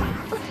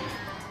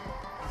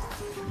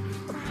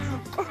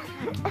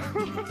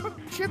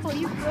 Triple,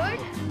 you good?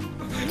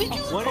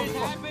 What is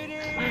happening?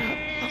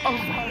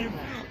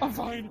 I'm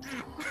fine.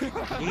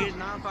 He is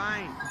not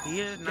fine.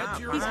 He is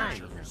not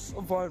fine.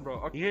 I'm fine, bro.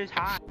 Okay. He is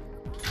hot.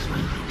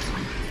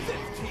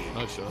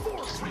 Nice shot.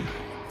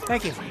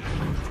 Thank you.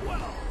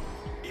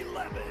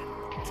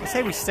 I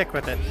say we stick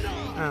with it.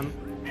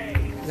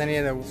 Is any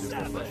of the...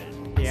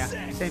 Yeah.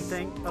 Same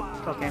thing.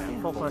 Oh, okay.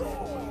 Full foot.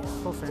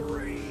 Full fin.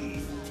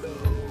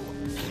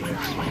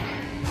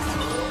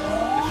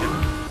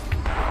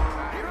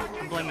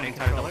 I'm blaming hang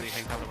time double D.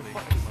 Hang time double D.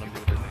 Let him do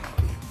his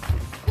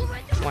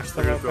thing. Watch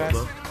the real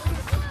fast.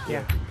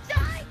 Yeah.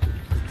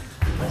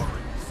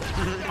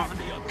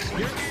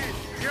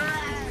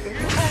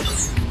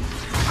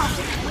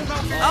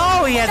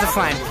 Oh, he has a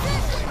fun.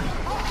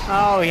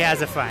 Oh, he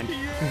has a fun.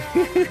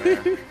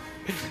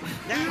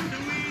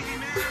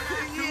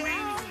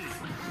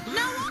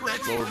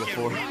 Lower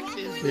before.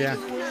 Yeah.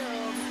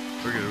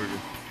 We're good, we're good.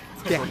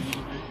 Yeah.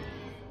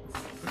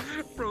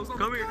 Bro,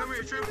 Come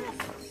here, Triple.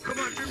 Come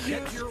on, Triple.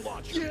 yeah.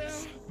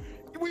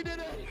 We did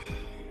it.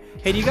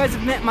 Hey, do you guys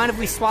mind if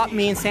we swap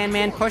me and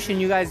Sandman push and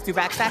you guys do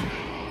backstab?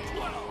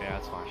 Yeah,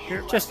 that's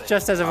fine.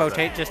 Just as a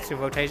rotate, just to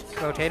rotate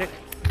it.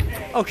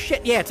 Oh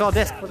shit! Yeah, it's all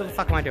disc. What the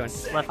fuck am I doing?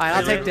 Alright,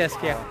 I'll take disc.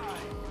 Yeah.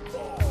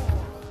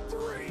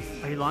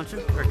 Are you launching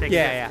or taking?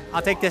 Yeah.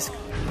 I'll take disc.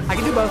 I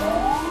can do both.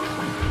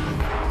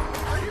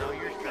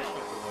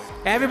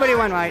 Everybody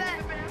went right.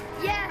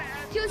 Yeah.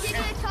 Tuesday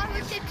night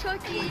chocolate chip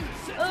cookie.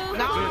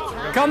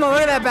 Oh. Come on,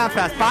 look at that bounce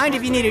pass. Bind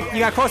if you need it. You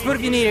got cross boot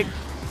if you need it.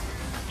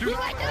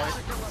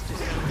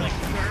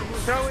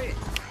 Throw it.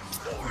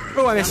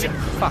 Oh, I missed it.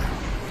 Fuck.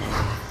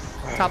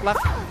 Top left.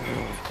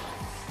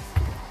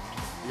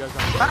 You guys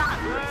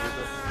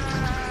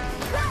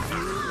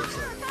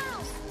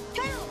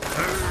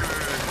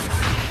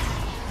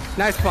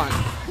Nice punt.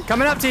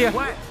 Coming up to you.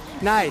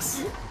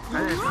 Nice.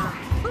 That's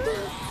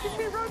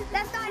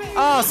not it.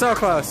 Oh, so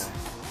close.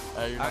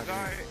 Hey, you're not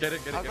Get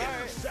it.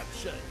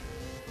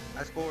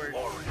 I scored.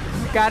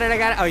 Got it. I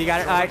got it. Oh, you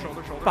got it. All right.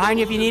 Behind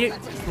you if you need it.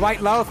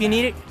 Right low if you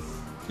need it.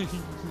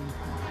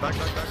 back,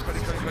 Cuddy.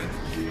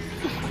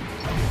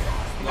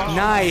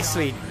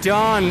 Nicely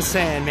done,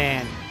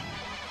 Sandman.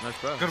 Nice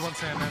pass. Good one,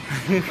 Sandman.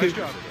 Nice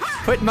job.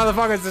 Putting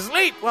motherfuckers to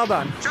sleep. Well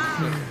done.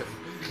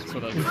 That's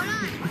what I do.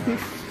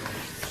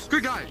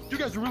 Good guy. You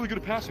guys are really good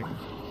at passing.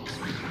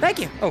 Thank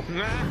you. Oh.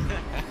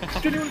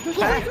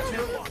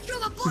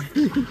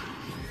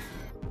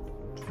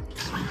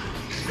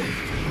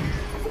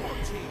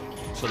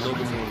 So a little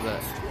bit more of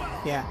that.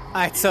 Yeah. All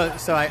right. So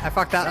I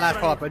fucked that last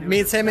pull up, but me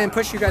and Sandman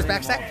push you guys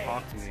backstack.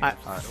 All right.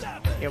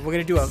 Yeah, we're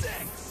gonna do a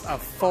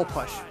full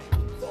push.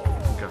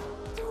 Okay.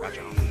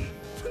 Gotcha.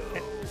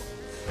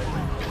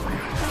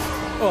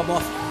 Oh, I'm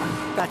off.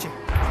 Gotcha.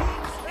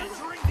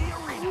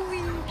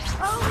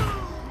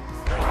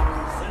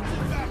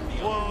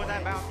 Whoa,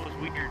 that bounce was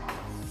weird.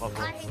 I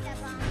hate that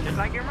bomb. Just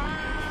like your mom.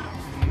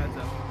 Heads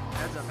up.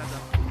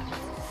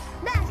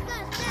 That's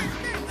good, please.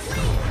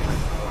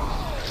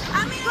 I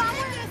mean, I'll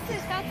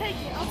take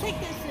it. I'll take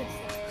this.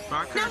 Now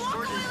walk away like it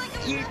was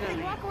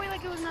nothing. Walk away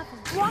like it was nothing.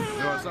 Walk away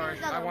No, like sorry. it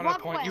was nothing. I want Walk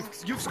to point. away.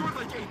 You've scored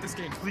like 8 this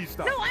game. Please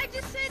stop. No, I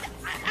just said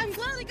I'm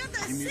glad I got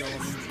the You meet all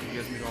assist. of them. You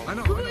guys meet all I of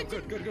know. them.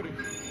 Good.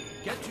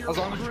 As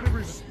long as we're in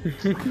agreement.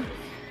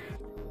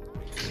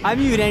 I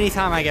mute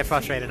anytime I get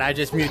frustrated. I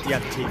just mute the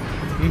other team.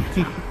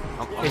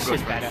 It's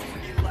just better. All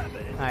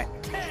right.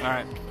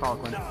 Alright, call it,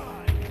 Quinn.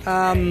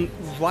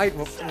 White,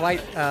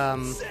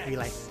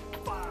 relay.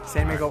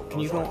 Sandman, go. Can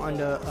you go on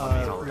the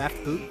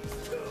left boot?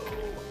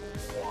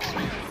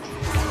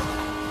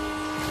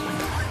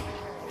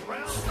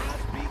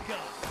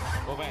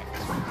 Go back.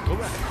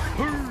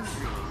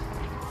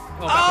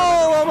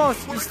 Oh,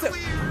 almost. You still...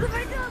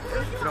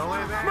 Throw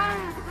it back.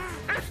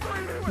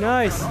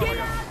 Nice. They're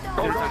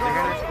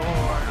gonna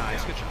score.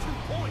 Nice. Good shot.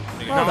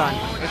 Well done.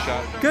 Nice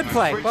shot. Good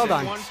play. Well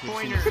done.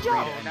 Good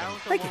job.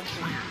 Thank you.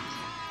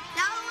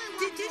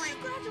 Did you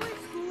graduate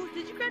school?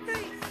 Did you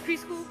graduate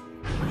preschool?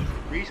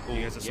 Preschool.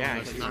 Yeah,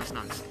 Nice.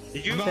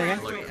 Did you? Say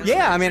again?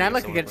 Yeah, I mean, I'd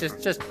like to get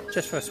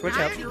just for a switch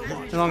up,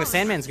 as long as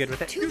Sandman's good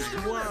with it.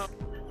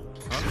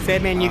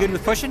 Sandman, you good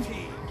with pushing?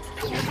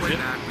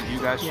 You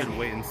guys should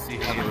wait and see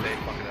how they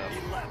fuck it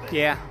up.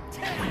 Yeah.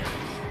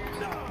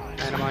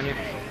 Right, I'm on you.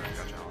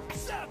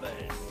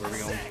 Where are we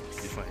going?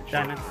 You fight.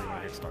 Diamond.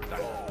 Start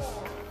diamond.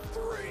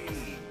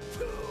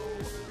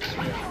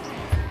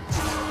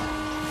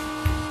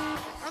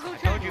 I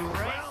told you,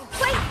 right?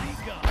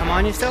 I'm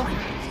on you still?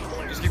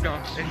 Just keep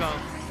going. It's going.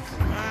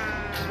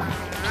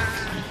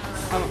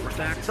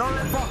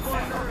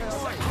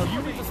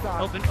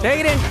 Open. Take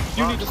it in.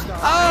 You need to stop.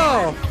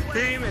 Oh!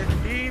 Demon.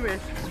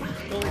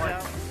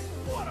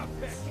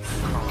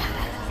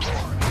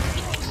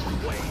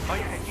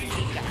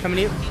 Coming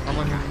to you. I'm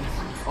on you.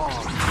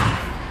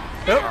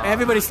 Oh,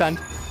 everybody's stunned.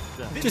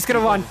 Just gonna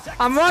run.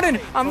 I'm running.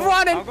 I'm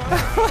running.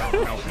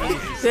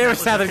 There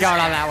was nothing going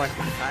on that one.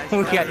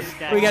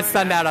 We got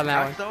stunned out on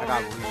that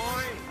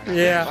one.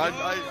 Yeah.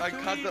 I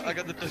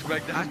got the push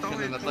back down, and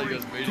then I thought you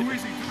guys made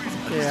it.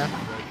 Yeah.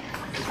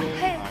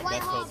 Hey,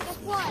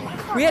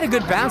 We had a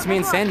good bounce, me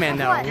and Sandman,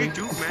 though. We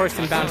pushed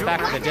and bounced back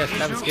with the disc.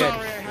 That was good.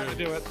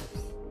 Do it.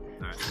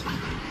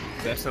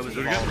 Best of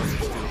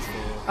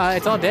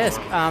It's all disc.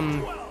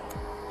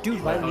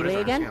 Dude, white relay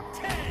again?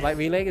 White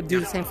relay? Do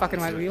the same fucking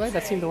white relay?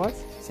 That seemed to work.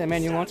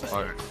 Sandman, you launch it?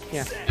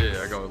 Yeah.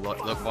 Yeah, I go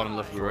left, bottom,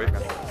 left, right.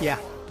 Yeah.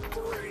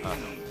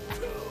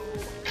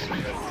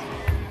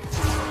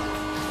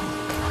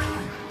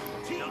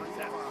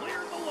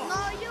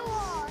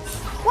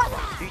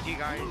 GG,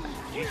 guys.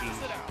 GG.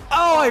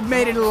 Oh, I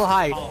made it a little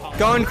high.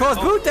 Going cross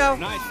boot, though.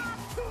 Nice.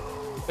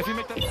 If you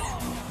make that.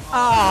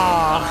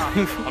 Oh.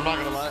 I'm not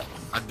gonna lie.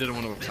 I didn't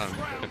want to time.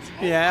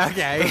 Yeah,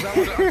 okay. I'm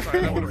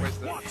sorry, that would have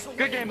wasted.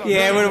 Good game, though.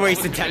 Yeah, it would have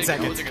wasted 10 I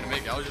seconds. wasn't gonna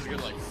make it. I was just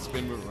gonna like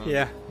spin move around.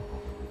 Yeah.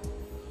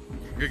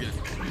 Good game.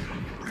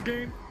 Good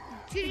game.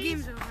 The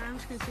game's over. I'm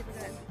just gonna sleep with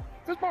that.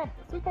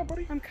 Fist bump,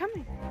 buddy. I'm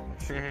coming.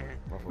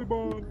 Fist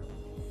bump.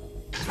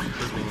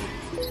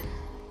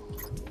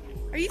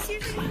 Are you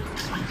serious?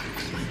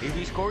 If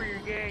you score, you're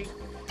gay.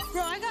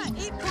 Bro, I got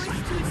 8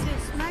 points, 2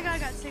 assists. My guy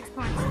got 6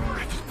 points.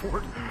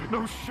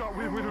 No shot.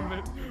 Wait a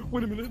minute.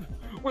 Wait a minute.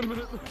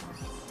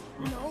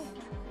 No.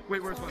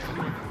 Wait, where's my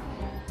anyway?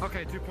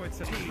 Okay, 2 points.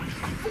 14,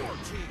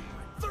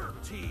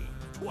 13,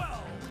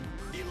 12,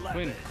 11,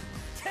 Win.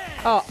 10.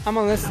 Oh, I'm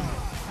on this.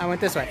 I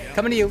went this way.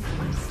 Coming to you.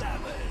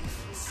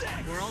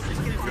 We're all just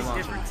gonna take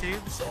different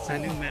tubes. It's a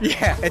new method.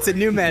 Yeah, it's a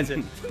new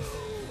method.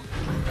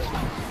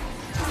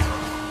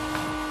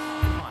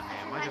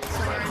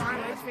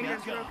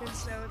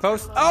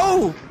 Post.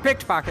 Oh!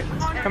 Picked pocket.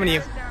 Coming to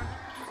you.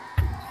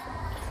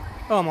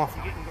 Oh, I'm off.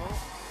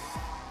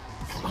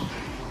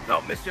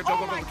 No, missed it. Go.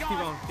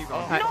 Keep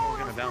going. Alright. We're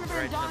gonna bounce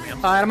right to me.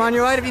 Alright, I'm on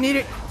your right if you need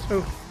it.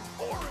 Ooh.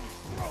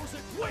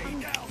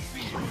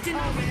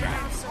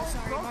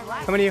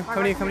 Coming to you.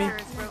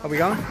 Are we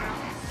going?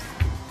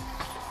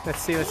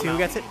 Let's see who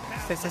gets it.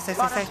 Stay.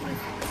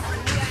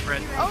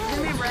 Red.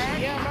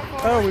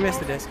 Oh, we missed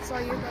the disc.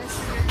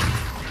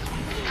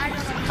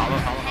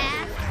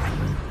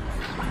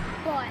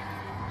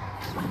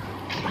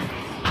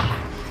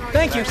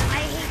 Thank you.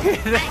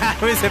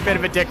 That was a bit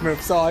of a dick move,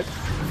 sorry.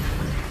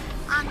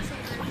 I'm so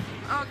good.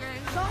 Okay.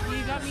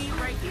 You got me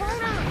right here.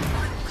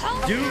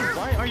 Dude,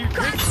 why are you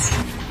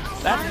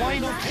That's why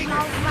you don't take it.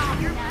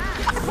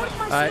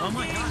 Alright. Oh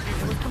my god,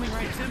 it was coming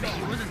right to me.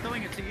 He wasn't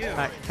throwing it to you.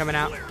 Alright, coming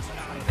out. Wait.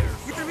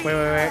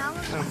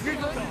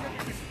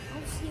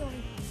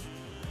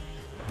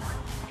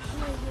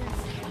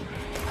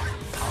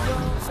 Oh.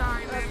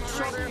 Sorry, man.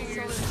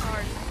 Shoulder's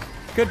hard.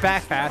 Good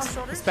back pass.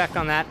 Respect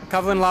on that.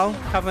 Covering low.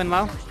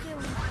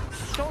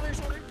 Shoulder.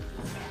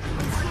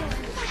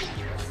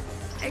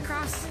 Hey,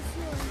 cross.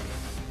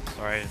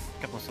 Sorry,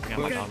 kept on slipping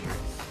on my boundary.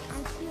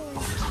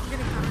 I'm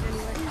getting covered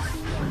anyway.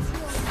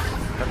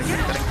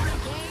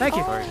 Thank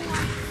you.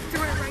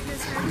 Threw it right in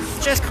his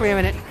head. Just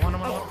clearing it. One.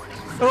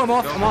 Oh, I'm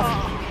off.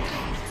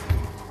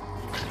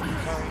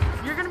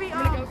 You're gonna be Go.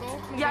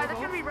 yeah, that's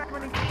gonna be right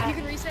when You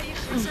can reset.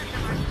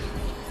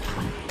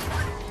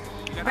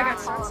 I got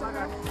stuck.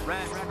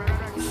 Red.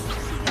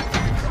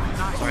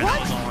 Sorry, that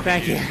was all on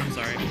Thank you. I'm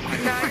sorry.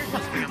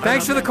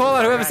 Thanks for the call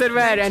out, whoever said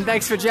red, and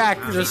thanks for Jack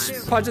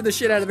just punching the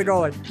shit out of the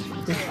goalie.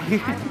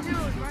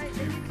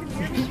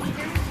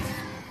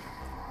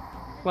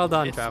 Well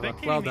done, Trevor.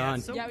 Well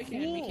done. Yeah, we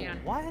can.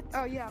 What?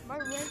 Oh yeah, my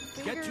right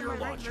finger, Get to your my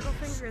right launch. middle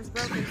finger is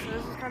broken, so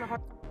this is kind of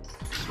hard.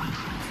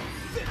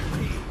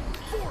 15,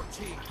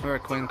 14,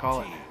 Alright, Quinn,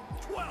 call it.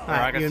 12,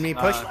 Alright, you and me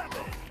push.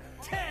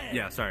 10.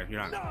 Yeah, sorry, you're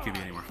not QB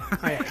anymore. Oh,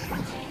 yeah.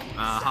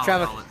 Holland,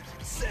 Travel. Holland.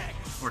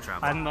 Or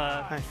travel. I'm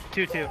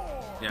 2-2.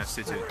 Yeah, it's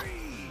 2-2.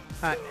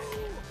 Alright,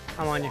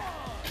 I'm on you.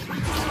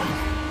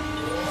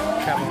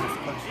 Travel wants to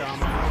push down.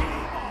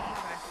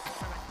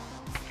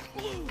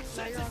 Blue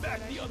sends it back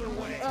the other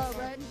way.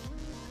 Red.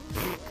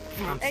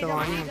 I'm still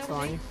on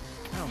you.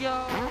 Yo.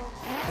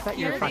 I thought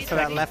you were front for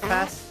that left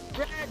pass.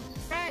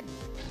 Red.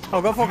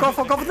 Oh, go for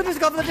the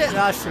disc,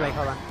 Oh, it's too late,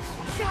 hold on.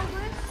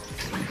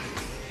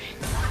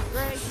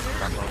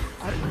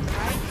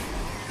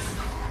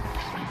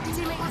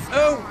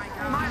 Oh!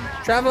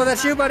 Traveler,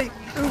 that's you, buddy.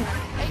 Ooh.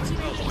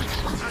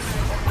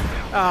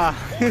 Ah.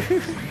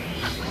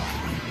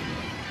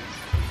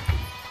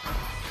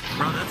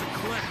 Bro, that's a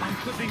clip. I'm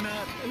clipping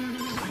that.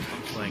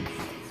 I'm playing.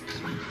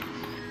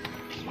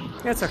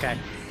 It's okay.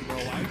 Bro,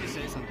 why would you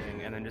say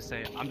something and then just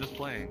say, I'm just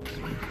playing?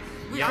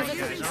 Yeah,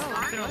 it's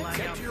gonna lag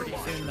out pretty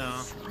soon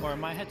though. Or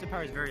my head to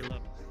power is very low.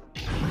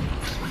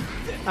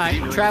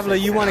 Alright, Traveler,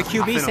 you want a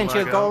QB since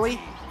you're a goalie?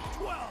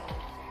 12,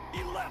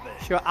 11,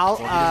 Sure, I'll,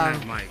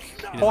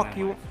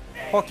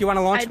 Hawk, you want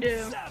to launch? I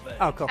do.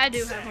 Oh, cool. I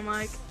do have a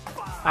mic.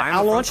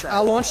 I'll launch.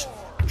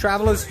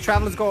 Travelers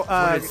go,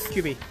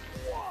 QB.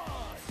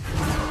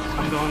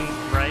 I'm going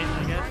right,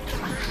 I guess.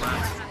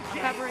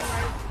 Covering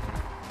right.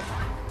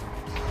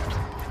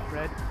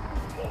 Red.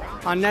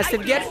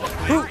 Unnested, get.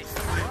 Ooh.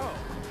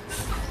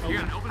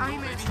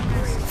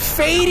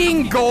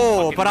 Fading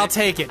goal, but I'll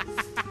take it.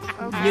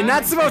 You're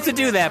not supposed to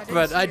do that,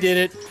 but I did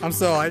it. I'm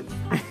sorry.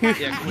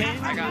 Yeah,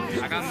 I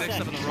got mixed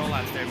up in the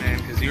rollouts there, man.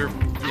 Because you're,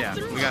 yeah,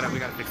 we gotta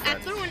fix I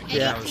that. threw an 18 Yeah.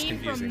 That was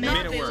confusing. from It made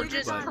it nothing, work,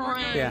 just but-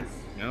 crying. Yeah.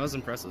 That was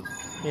impressive.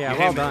 Yeah,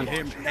 well done.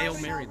 Hail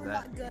Married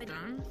that.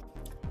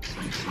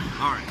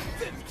 All right,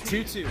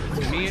 2-2.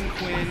 It's me and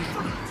Quinn,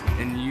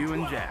 and you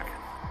and Jack.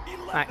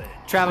 Alright,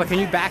 Traveler, can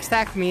you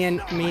backstack me and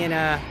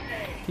can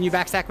you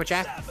backstack with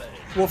Jack?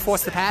 We'll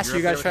force the pass. You're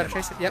You up guys there try to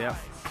with chase it. Yep. Yep.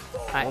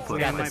 Alright, Full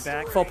we push. got My this.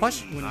 back. Full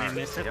push. When they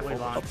miss it, Yep, we full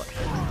launch. push.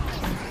 We're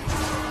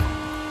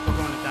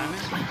going to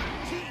diamond.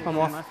 One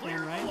more. Left lane,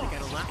 right? They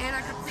got a left. And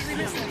I completely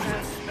missed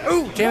that.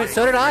 Ooh, damn it,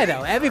 so did I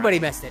though. Everybody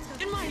missed it.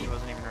 He wasn't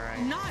even right.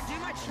 Nah, dude,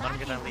 my Let him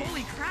get that tracking. lead.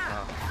 Holy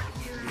crap.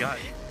 You got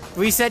it.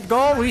 Reset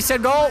goal,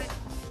 reset goal.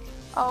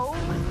 Oh.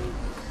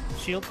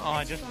 Shield. Oh,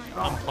 I just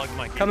unplugged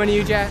my. Coming to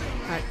you, Jack.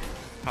 Alright,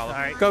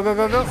 Alright. go, go,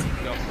 go, go. Are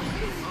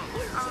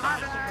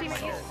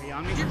you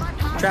on me?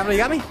 Traveler, you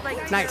got me?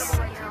 Nice.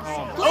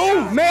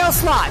 Oh, mail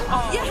slot.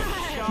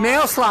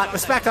 Mail slot.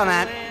 Respect on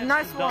that.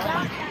 Nice one.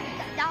 That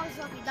was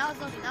lucky. That was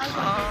lucky. That was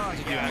lucky.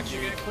 Did you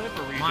actually get a clip,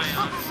 or were you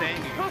just saying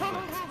you got a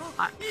clip?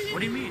 What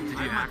do you mean? Did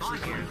you actually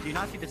hear? Do you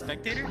not see the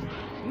spectator?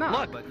 No,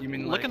 look, but you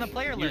mean Look like, in the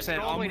player you list. said,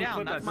 Scroll all the way I'm down.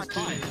 gonna That's my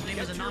clip team. that His name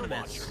is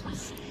Anonymous.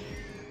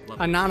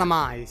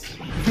 Anonymize.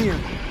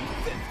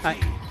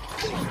 Alright.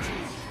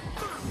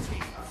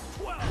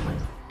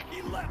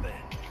 11,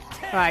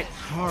 10, Alright.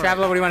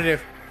 Traveler, what do you want to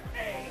do?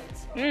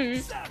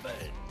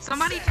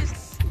 Somebody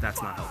just.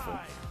 That's not helpful.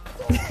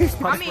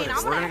 I mean,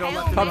 I'm We're gonna gonna go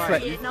hail left Pump Mary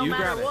split. it no You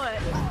matter grab it. what.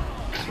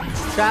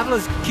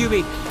 Traveler's QB.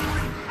 You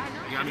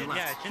got me Yeah,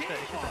 left. it's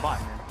just a bot,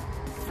 man.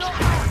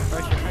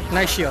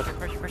 Nice shield.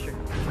 Pressure.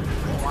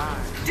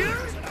 Dude,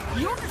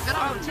 you're reset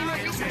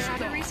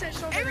shoulder, reset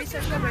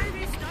shoulder.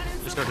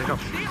 Just go, go.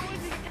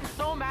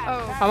 So mad.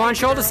 Oh. I'm on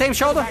shoulder, same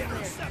shoulder. I'm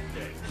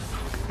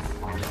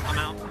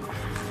out.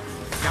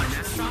 Got a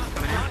nest shot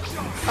coming in.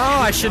 Oh,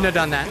 I shouldn't have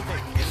done that.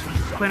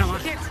 Quit him on.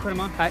 Quit him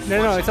on. Alright,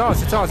 no, it's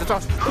ours, it's ours, it's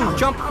ours. Ooh,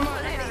 jump.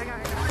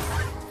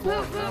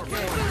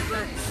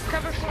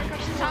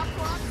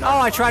 Oh,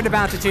 I tried to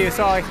bounce it to you,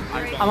 sorry.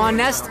 I'm on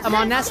nest, I'm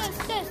on nest.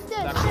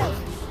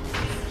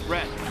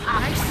 Red.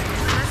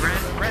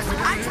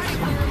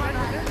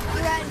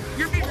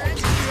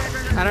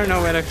 I don't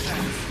know where to.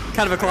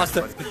 Kind of a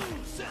cluster.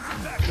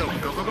 Go.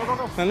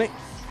 Friendly.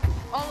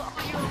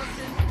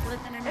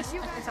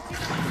 You're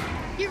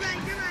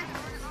right. You're right.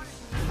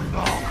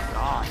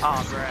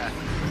 Oh, Brad.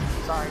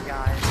 Sorry,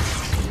 guys.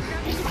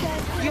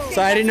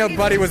 Sorry, I didn't know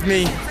Buddy was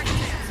me.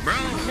 Bro.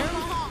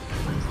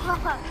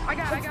 I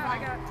got.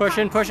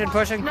 Pushing. Okay, you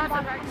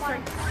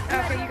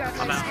got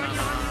this. I'm out.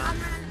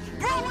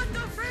 Bro, what the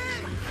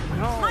frick?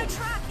 No. My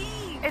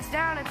tracking. It's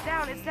down. It's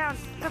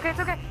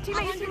okay.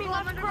 Teammate,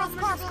 left. Cross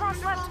left. Low.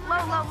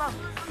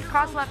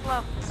 Cross left,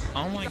 low.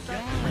 Oh my god.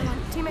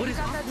 Teammate, you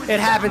got that. It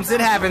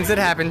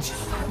happens.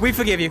 We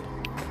forgive you.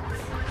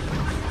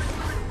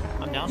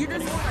 I'm down.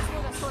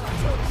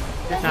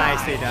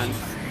 Nicely done.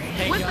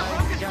 Hey guys, I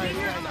want to make it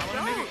clear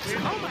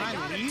that when I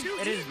leave,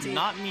 it is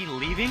not me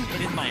leaving,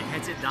 it is my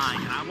headset dying,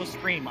 and I will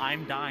scream,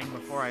 I'm dying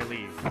before I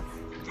leave.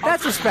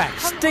 That's respect.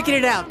 Sticking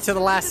it out to the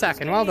last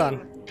second. Well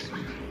done.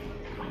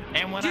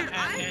 And when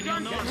and you'll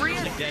know I'm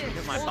really dead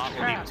because my bot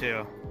will leave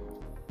too.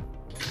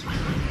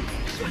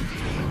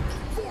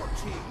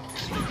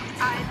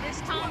 This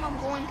time I'm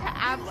going to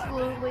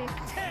absolutely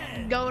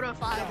go to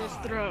fire this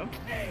throw.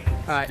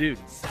 Alright. Dude,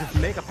 just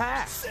make a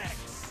pass.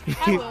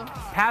 I will.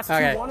 Pass to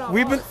Okay. one of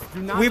We, us.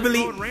 Do not we just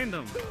believe. go at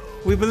random.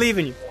 We believe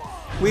in you.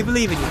 We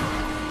believe in you.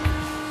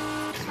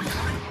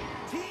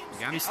 You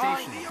got me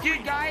stationed.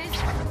 Dude, guys. I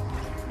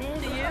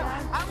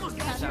almost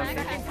pass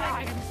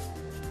back.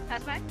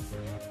 Pass back.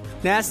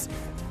 Nest.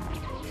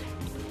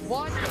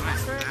 Now.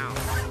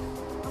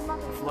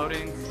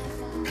 Floating.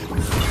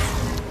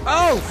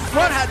 Oh!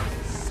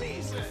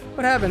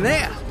 What happened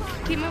there?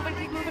 Keep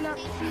moving up.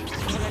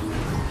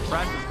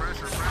 Pressure.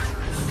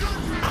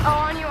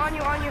 Oh, on you.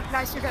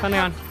 Nice, you're good. Coming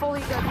on. Fully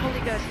good. No,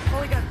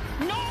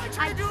 I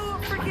tried to do a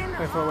freaking.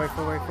 Wait for it.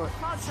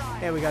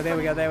 There we go.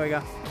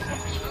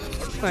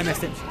 Oh, I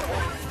missed it.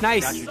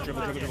 Nice.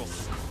 Dribble.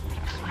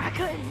 I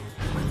couldn't.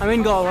 I'm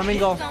in goal.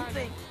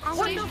 Something.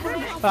 What the frick?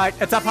 Alright,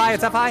 it's up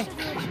high.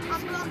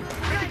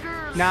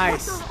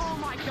 Nice. Oh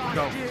my god,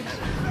 Go. dude.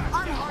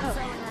 I'm hard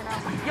selling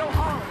right now. Yo,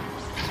 hard.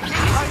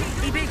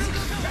 He big.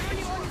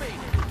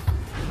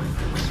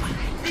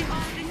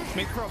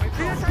 Make pro.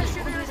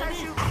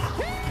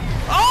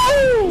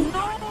 Oh!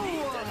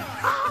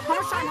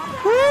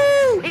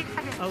 Woo!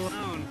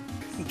 Alone.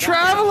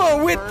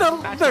 Traveler with the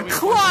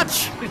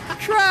clutch.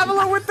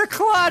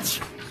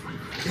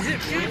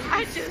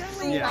 I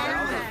just Yeah,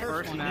 that was the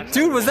first match.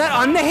 Dude, was that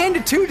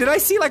underhanded too? Did I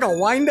see like a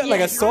wind up, like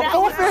a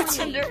softball pitch?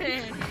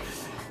 Underhand.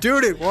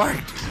 Dude, it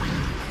worked.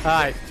 All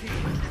right,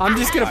 I'm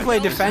just gonna play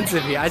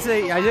defensive here. I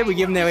say we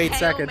give them their 8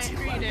 seconds.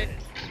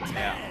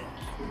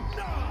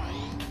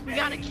 We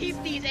gotta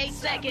keep these 8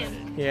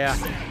 seconds. Yeah.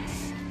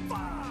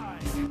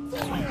 5, 4,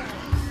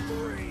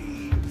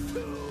 3,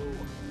 2,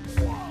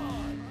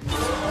 1.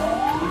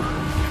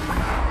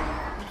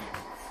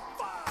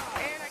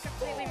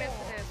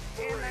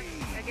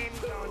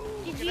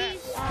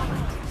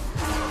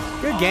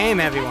 Good game,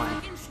 everyone.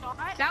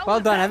 Well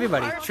done,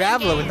 everybody.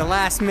 Traveler with the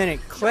last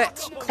minute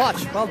clutch.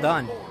 Well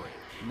done.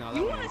 No,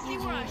 you want to see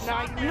where I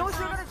shot? You know what?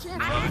 Still got a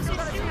chance. I still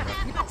got a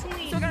chance.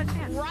 Still got a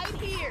chance. Right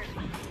here.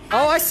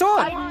 Oh, I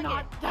saw it.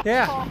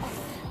 Yeah.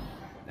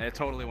 It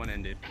totally went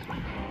in, dude.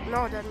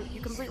 No, it didn't.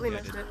 You completely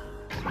missed it.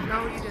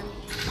 No, you didn't.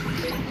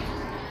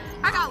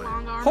 I got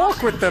long arms.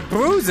 Hulk with the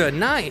bruiser.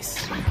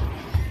 Nice.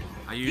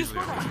 I usually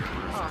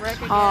always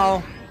get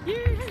Oh.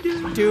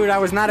 Dude, I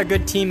was not a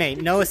good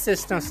teammate. No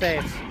assists, no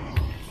saves.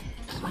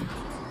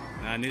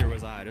 Nah, neither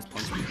was I. I just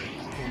punched him.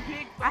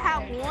 I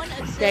have one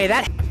assist. Hey,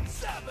 that.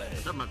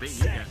 That's my baby.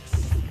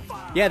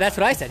 Yeah, that's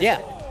what I said. Yeah.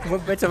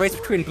 It's a race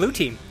between blue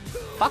team.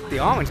 Fuck the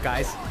orange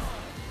guys.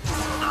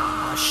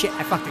 Oh shit,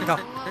 I fucked it. Go.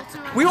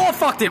 We all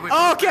fucked it.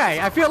 Okay,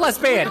 I feel less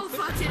bad.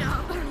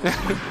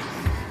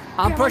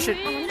 I'm pushing.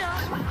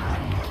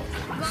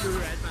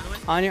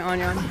 On you.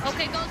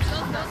 Okay, go.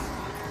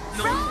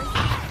 No.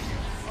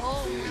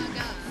 Oh my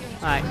god.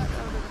 Alright.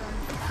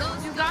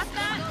 You got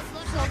that?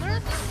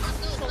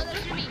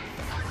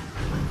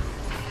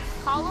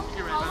 Column?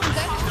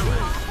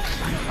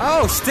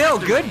 Oh, still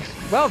good.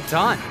 Well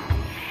done.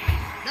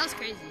 That was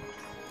crazy.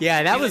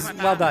 Yeah, that was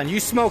well done. You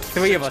smoked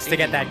 3 of us to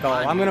get that goal.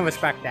 I'm gonna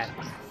respect that.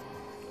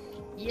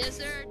 Yes,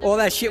 sir. All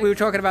that shit we were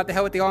talking about, the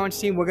hell with the orange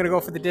team, we're gonna go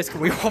for the disc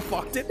and we all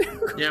fucked it.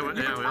 Yeah, we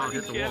all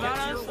hit the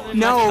wall.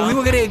 No, we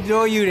were gonna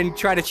ignore you and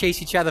try to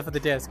chase each other for the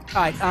disc.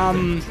 Alright,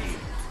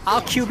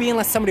 I'll QB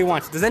unless somebody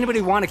wants. Does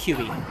anybody want a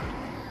QB?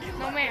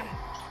 No, ma'am.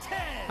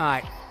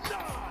 Alright.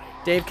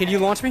 Dave, can you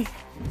launch me?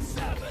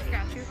 Got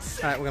you.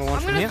 Alright, we're gonna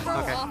launch from I'm here?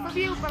 gonna throw Okay. off of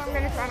you, but I'm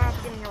gonna try not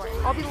to get in your way.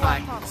 I'll be the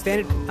last Alright, top.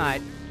 standard.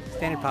 Alright,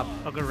 standard pop.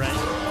 I'll go red.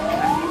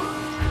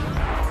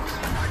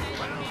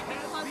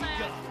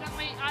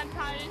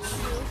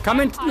 Come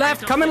in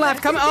left, come in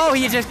left, come. Oh,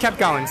 he just kept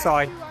going.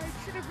 Sorry. I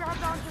should have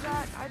grabbed onto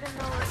that. I didn't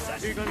know it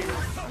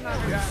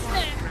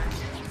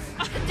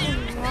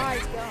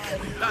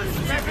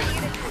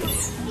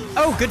was.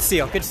 Oh, good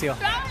steal, good steal.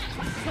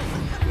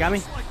 You got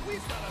me?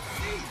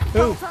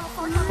 Ooh,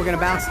 we're gonna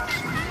bounce.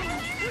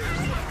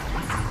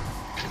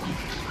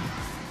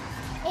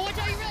 Oh, I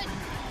tell you red.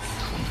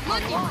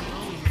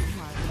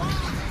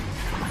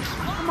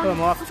 Pull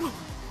him off.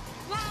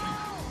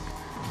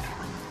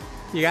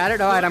 You got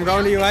it? Alright, I'm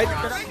going to you, right? Get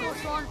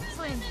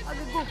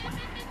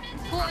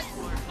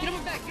on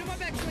my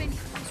back, swing.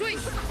 Swing.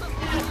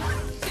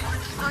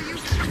 Are you?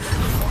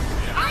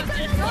 I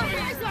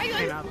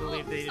cannot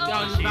believe they didn't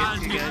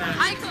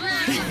I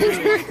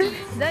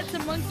grabbed. That's the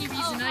monkey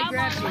reason I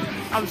grabbed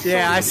you.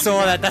 Yeah, I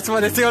saw that. That's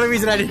the only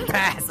reason I didn't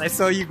pass. I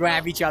saw you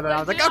grab each other. I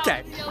was like,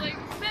 okay.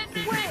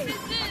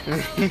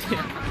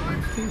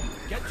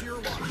 Get to your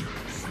launchers.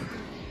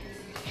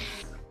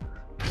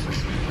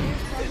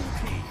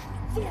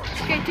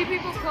 Okay, 2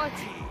 people clutch.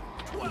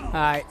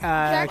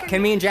 Alright,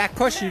 can me and Jack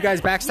push? You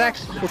guys backstack?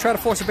 We'll try to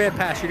force a bad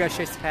pass. You guys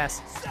chase the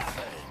pass.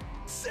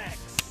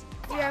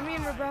 Yeah, me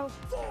and Rebel.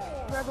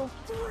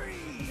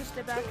 Just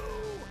stay back.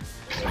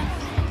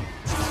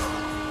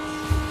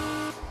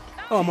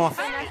 Oh, I'm off.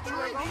 That's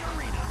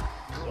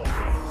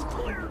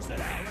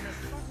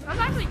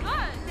actually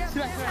good.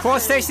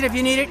 Cross station if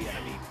you need it.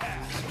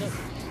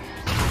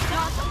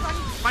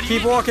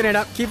 Keep walking it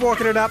up. Keep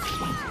walking it up.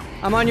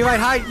 I'm on your right.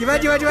 Hi. You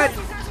ready?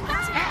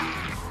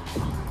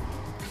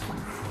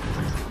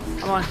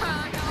 Come on.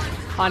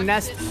 On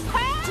nest.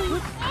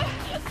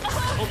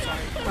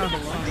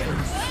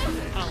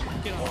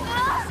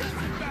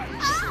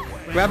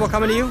 Rebel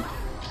coming to you.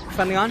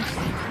 Friendly on.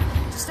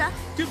 Step.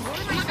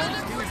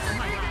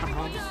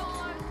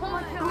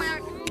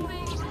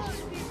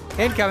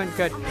 Incoming.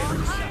 Good.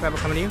 Rebel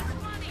coming to you.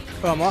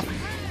 Oh, I'm off.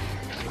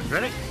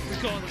 Ready?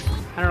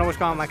 I don't know what's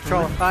going on with my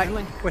controller. Alright.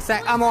 What's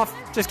that? I'm off.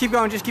 Just keep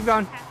going.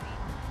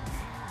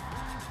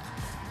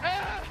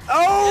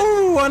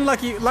 Oh,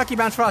 unlucky. Lucky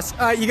bounce for us.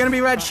 You gonna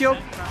be red shield?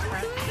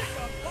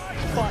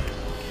 Fuck.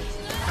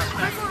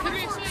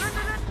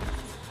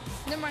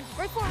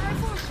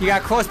 You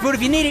got cross boot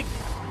if you need it.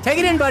 Take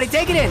it in, buddy.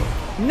 Take it in.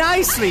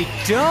 Nicely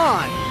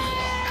done.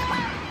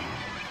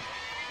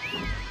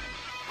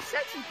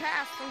 Sexy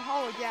pass from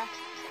Holojack.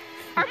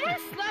 I'm gonna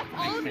slap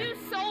all of you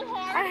so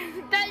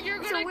hard that you're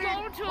gonna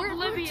go to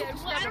oblivion.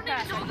 Well, I don't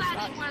even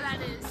know where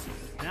that is.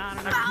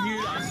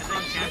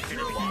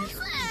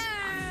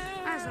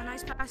 That was a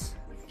nice pass.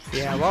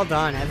 Yeah, well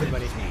done,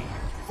 everybody.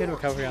 Good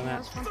recovery on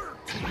that.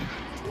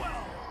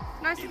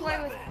 Nice to play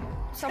with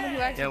someone who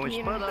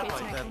actually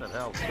communicates. That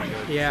helps.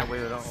 Yeah. We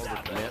don't hold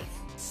it net.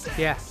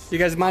 Yeah. You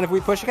guys mind if we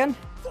push again?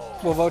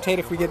 We'll rotate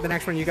if we get the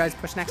next one. You guys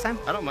push next time?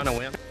 I don't mind a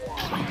win.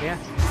 Yeah.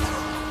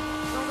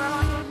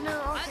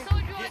 I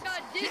told you I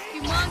got disc,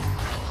 you monk.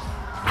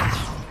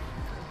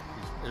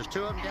 There's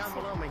 2 of them down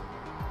below me.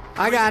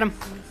 I got him.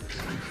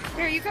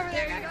 Here, you cover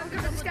there. I'll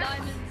cover this guy.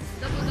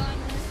 Double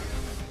diamond.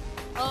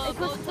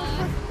 Both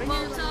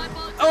side.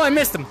 Oh, I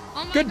missed him.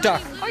 Oh my Good God,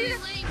 duck. he's literally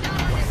laying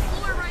down on his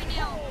floor right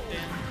now.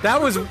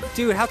 That was,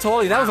 dude, how tall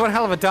are you? That was one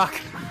hell of a duck.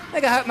 I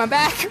think I hurt my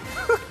back.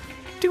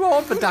 Too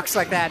old for ducks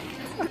like that.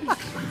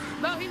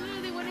 Bro, he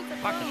literally went into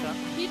phone.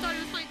 He thought he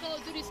was playing Call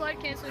of Duty slide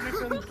canceling or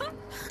something.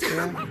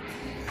 Yeah.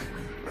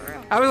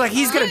 I was like,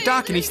 he's gonna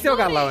duck, and he still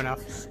got low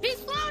enough. He's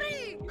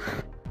floating!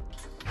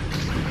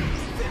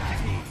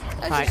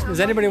 Alright, does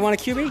anybody want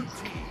a QB?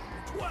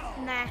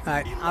 Nah.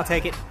 Alright, I'll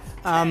take it.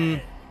 I'll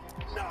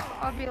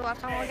be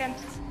left tunnel again.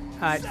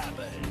 Alright.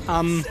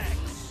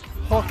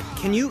 Hawk,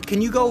 can you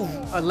go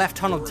left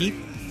tunnel deep?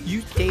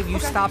 You, Dave, you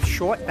stop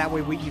short. That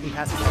way you can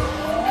pass it.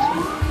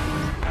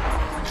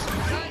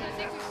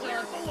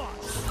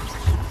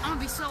 I'm gonna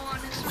be so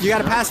honest. You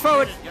gotta pass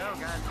forward.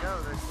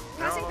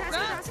 Passing.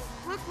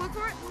 Look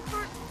for it.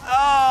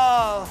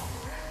 Oh!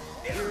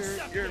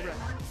 You're right.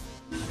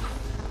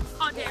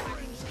 Oh, damn it.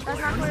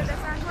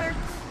 That's not clear.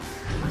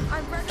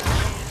 I'm burning.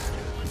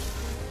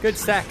 Good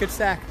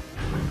stack.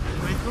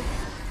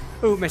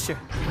 Ooh, missed you.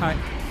 Alright.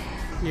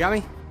 You got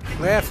me?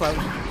 We're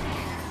floating.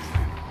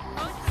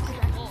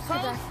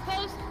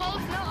 Post, no,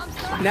 I'm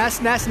sorry.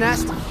 Nest.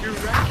 You're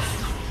right.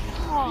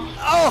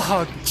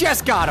 Oh,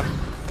 just got him.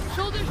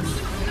 Shoulder.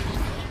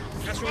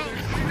 That's shoulder.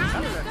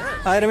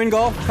 Alright, I'm in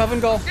goal. Cover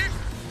and goal.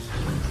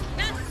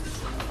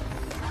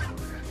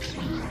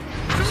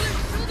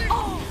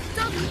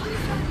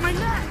 My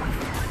neck.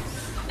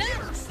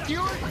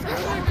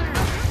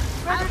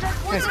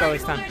 Nice goal,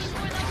 he's done.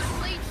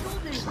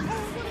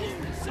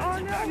 Oh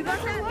no, you got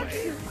that?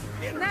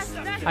 Nest.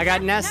 I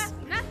got Nest.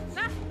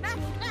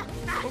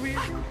 Over here.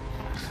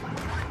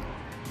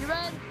 You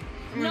ready?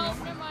 No,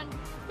 never mind.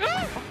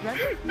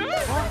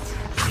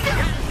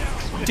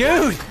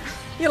 Dude,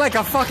 you're like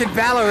a fucking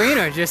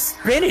ballerina just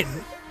spinning.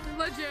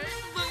 Legit.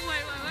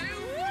 Wait.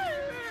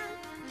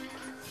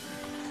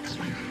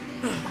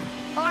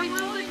 I'm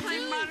literally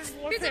playing Modern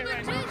Warfare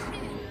right now.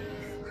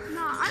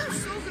 Nah, I was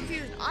so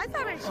confused. I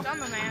thought I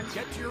stunned the man.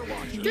 Get to your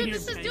watch. Dude,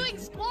 this is doing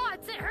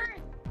squats. It hurt.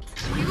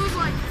 He was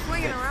like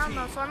swinging around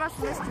though, so I must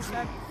have missed a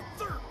step.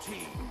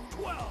 13,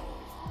 12,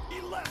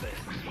 11,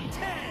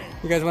 10,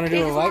 You guys want to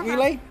do a light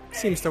relay?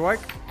 Seems to work.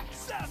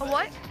 A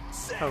what?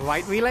 A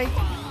right relay?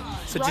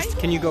 So just,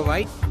 can you go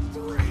right?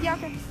 Yeah,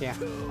 okay. Yeah.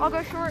 I'll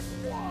go short.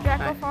 Jack,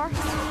 go Alright. far.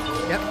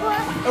 Yep.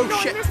 Oh Oh,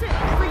 shit. I missed it.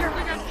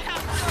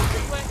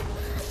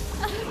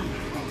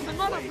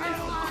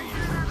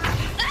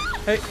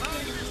 Hey,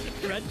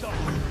 Red dog.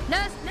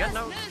 Nest.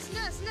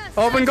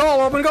 open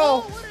goal. Oh,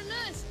 what a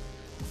nest.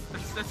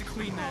 That's a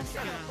clean nest.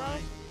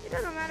 It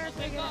doesn't matter if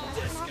I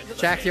get it.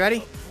 Jack, you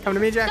ready? Come to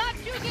me, Jack. Stop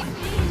shooting me.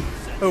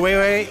 Oh,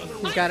 wait.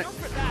 He's got it.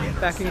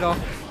 Back and goal.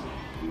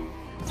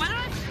 Why don't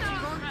I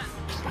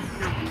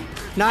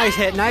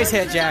stop? Nice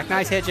hit, Jack.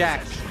 Nice hit,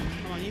 Jack.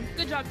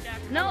 Good job, Jack.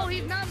 No,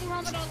 he's not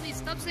Muhammad Ali.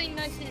 Stop saying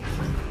nice hits.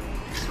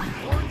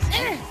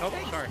 Oh,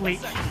 sorry.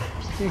 Wait.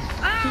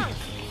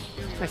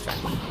 Nice try.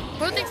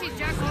 Bro thinks he's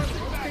Jack Harlow. It's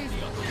crazy.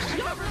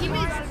 He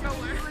made it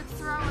nowhere.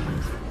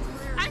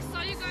 I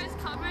saw you guys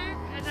coming,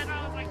 and then I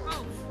was like,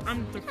 oh.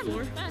 I'm the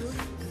floor.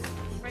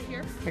 Right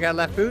here. I got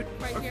left boot.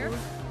 Right here.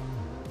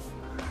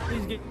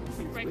 Please get.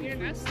 Right here,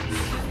 Nest.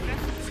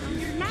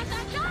 You're not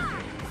that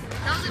guy.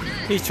 That was a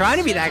nest. He's trying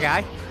to be that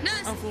guy.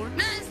 Nest. floor.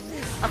 Nest.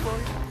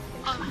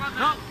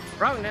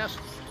 Wrong nest.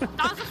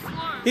 That was a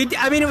floor.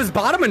 I mean, it was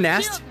bottom of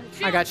nest.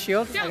 Shield. I got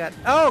shield.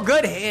 Oh,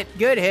 good hit.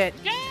 Yeah.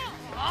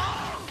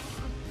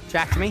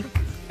 Jack to me.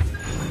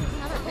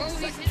 Oh,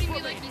 he's hitting me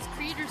like he's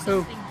Creed or Ooh.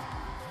 something.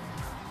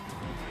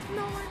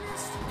 No, I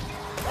missed.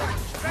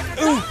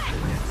 Ooh.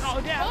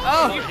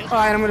 Oh,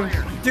 alright, I'm gonna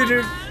do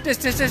this.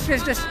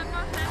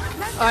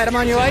 Alright, I'm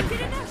on your right.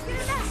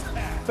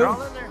 Ooh.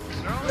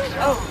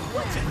 Oh.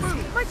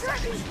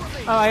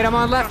 Alright, I'm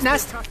on left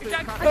nest.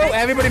 Oh,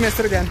 everybody missed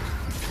it again. I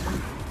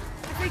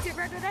faked it,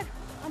 right.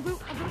 I'm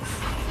boot.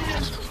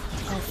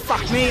 Oh,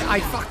 fuck me. I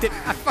fucked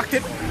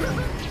it.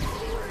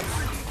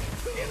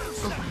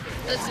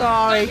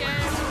 Sorry.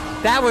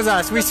 That was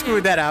us. We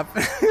screwed that up.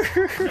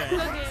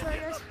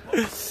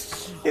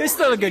 It was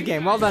still a good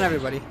game. Well done,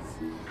 everybody.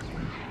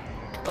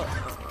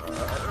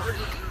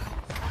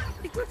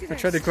 I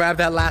tried to grab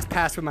that last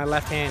pass with my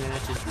left hand, and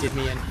it just did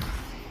me in.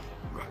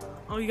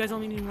 Oh, you guys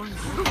only need one.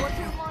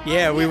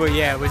 Yeah, we were.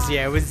 Yeah, it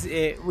was.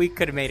 We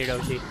could have made it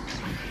OG.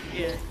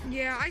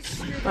 Yeah, I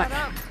screwed that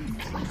up.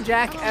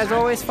 Jack, as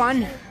always,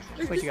 fun.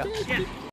 What you got? Yeah.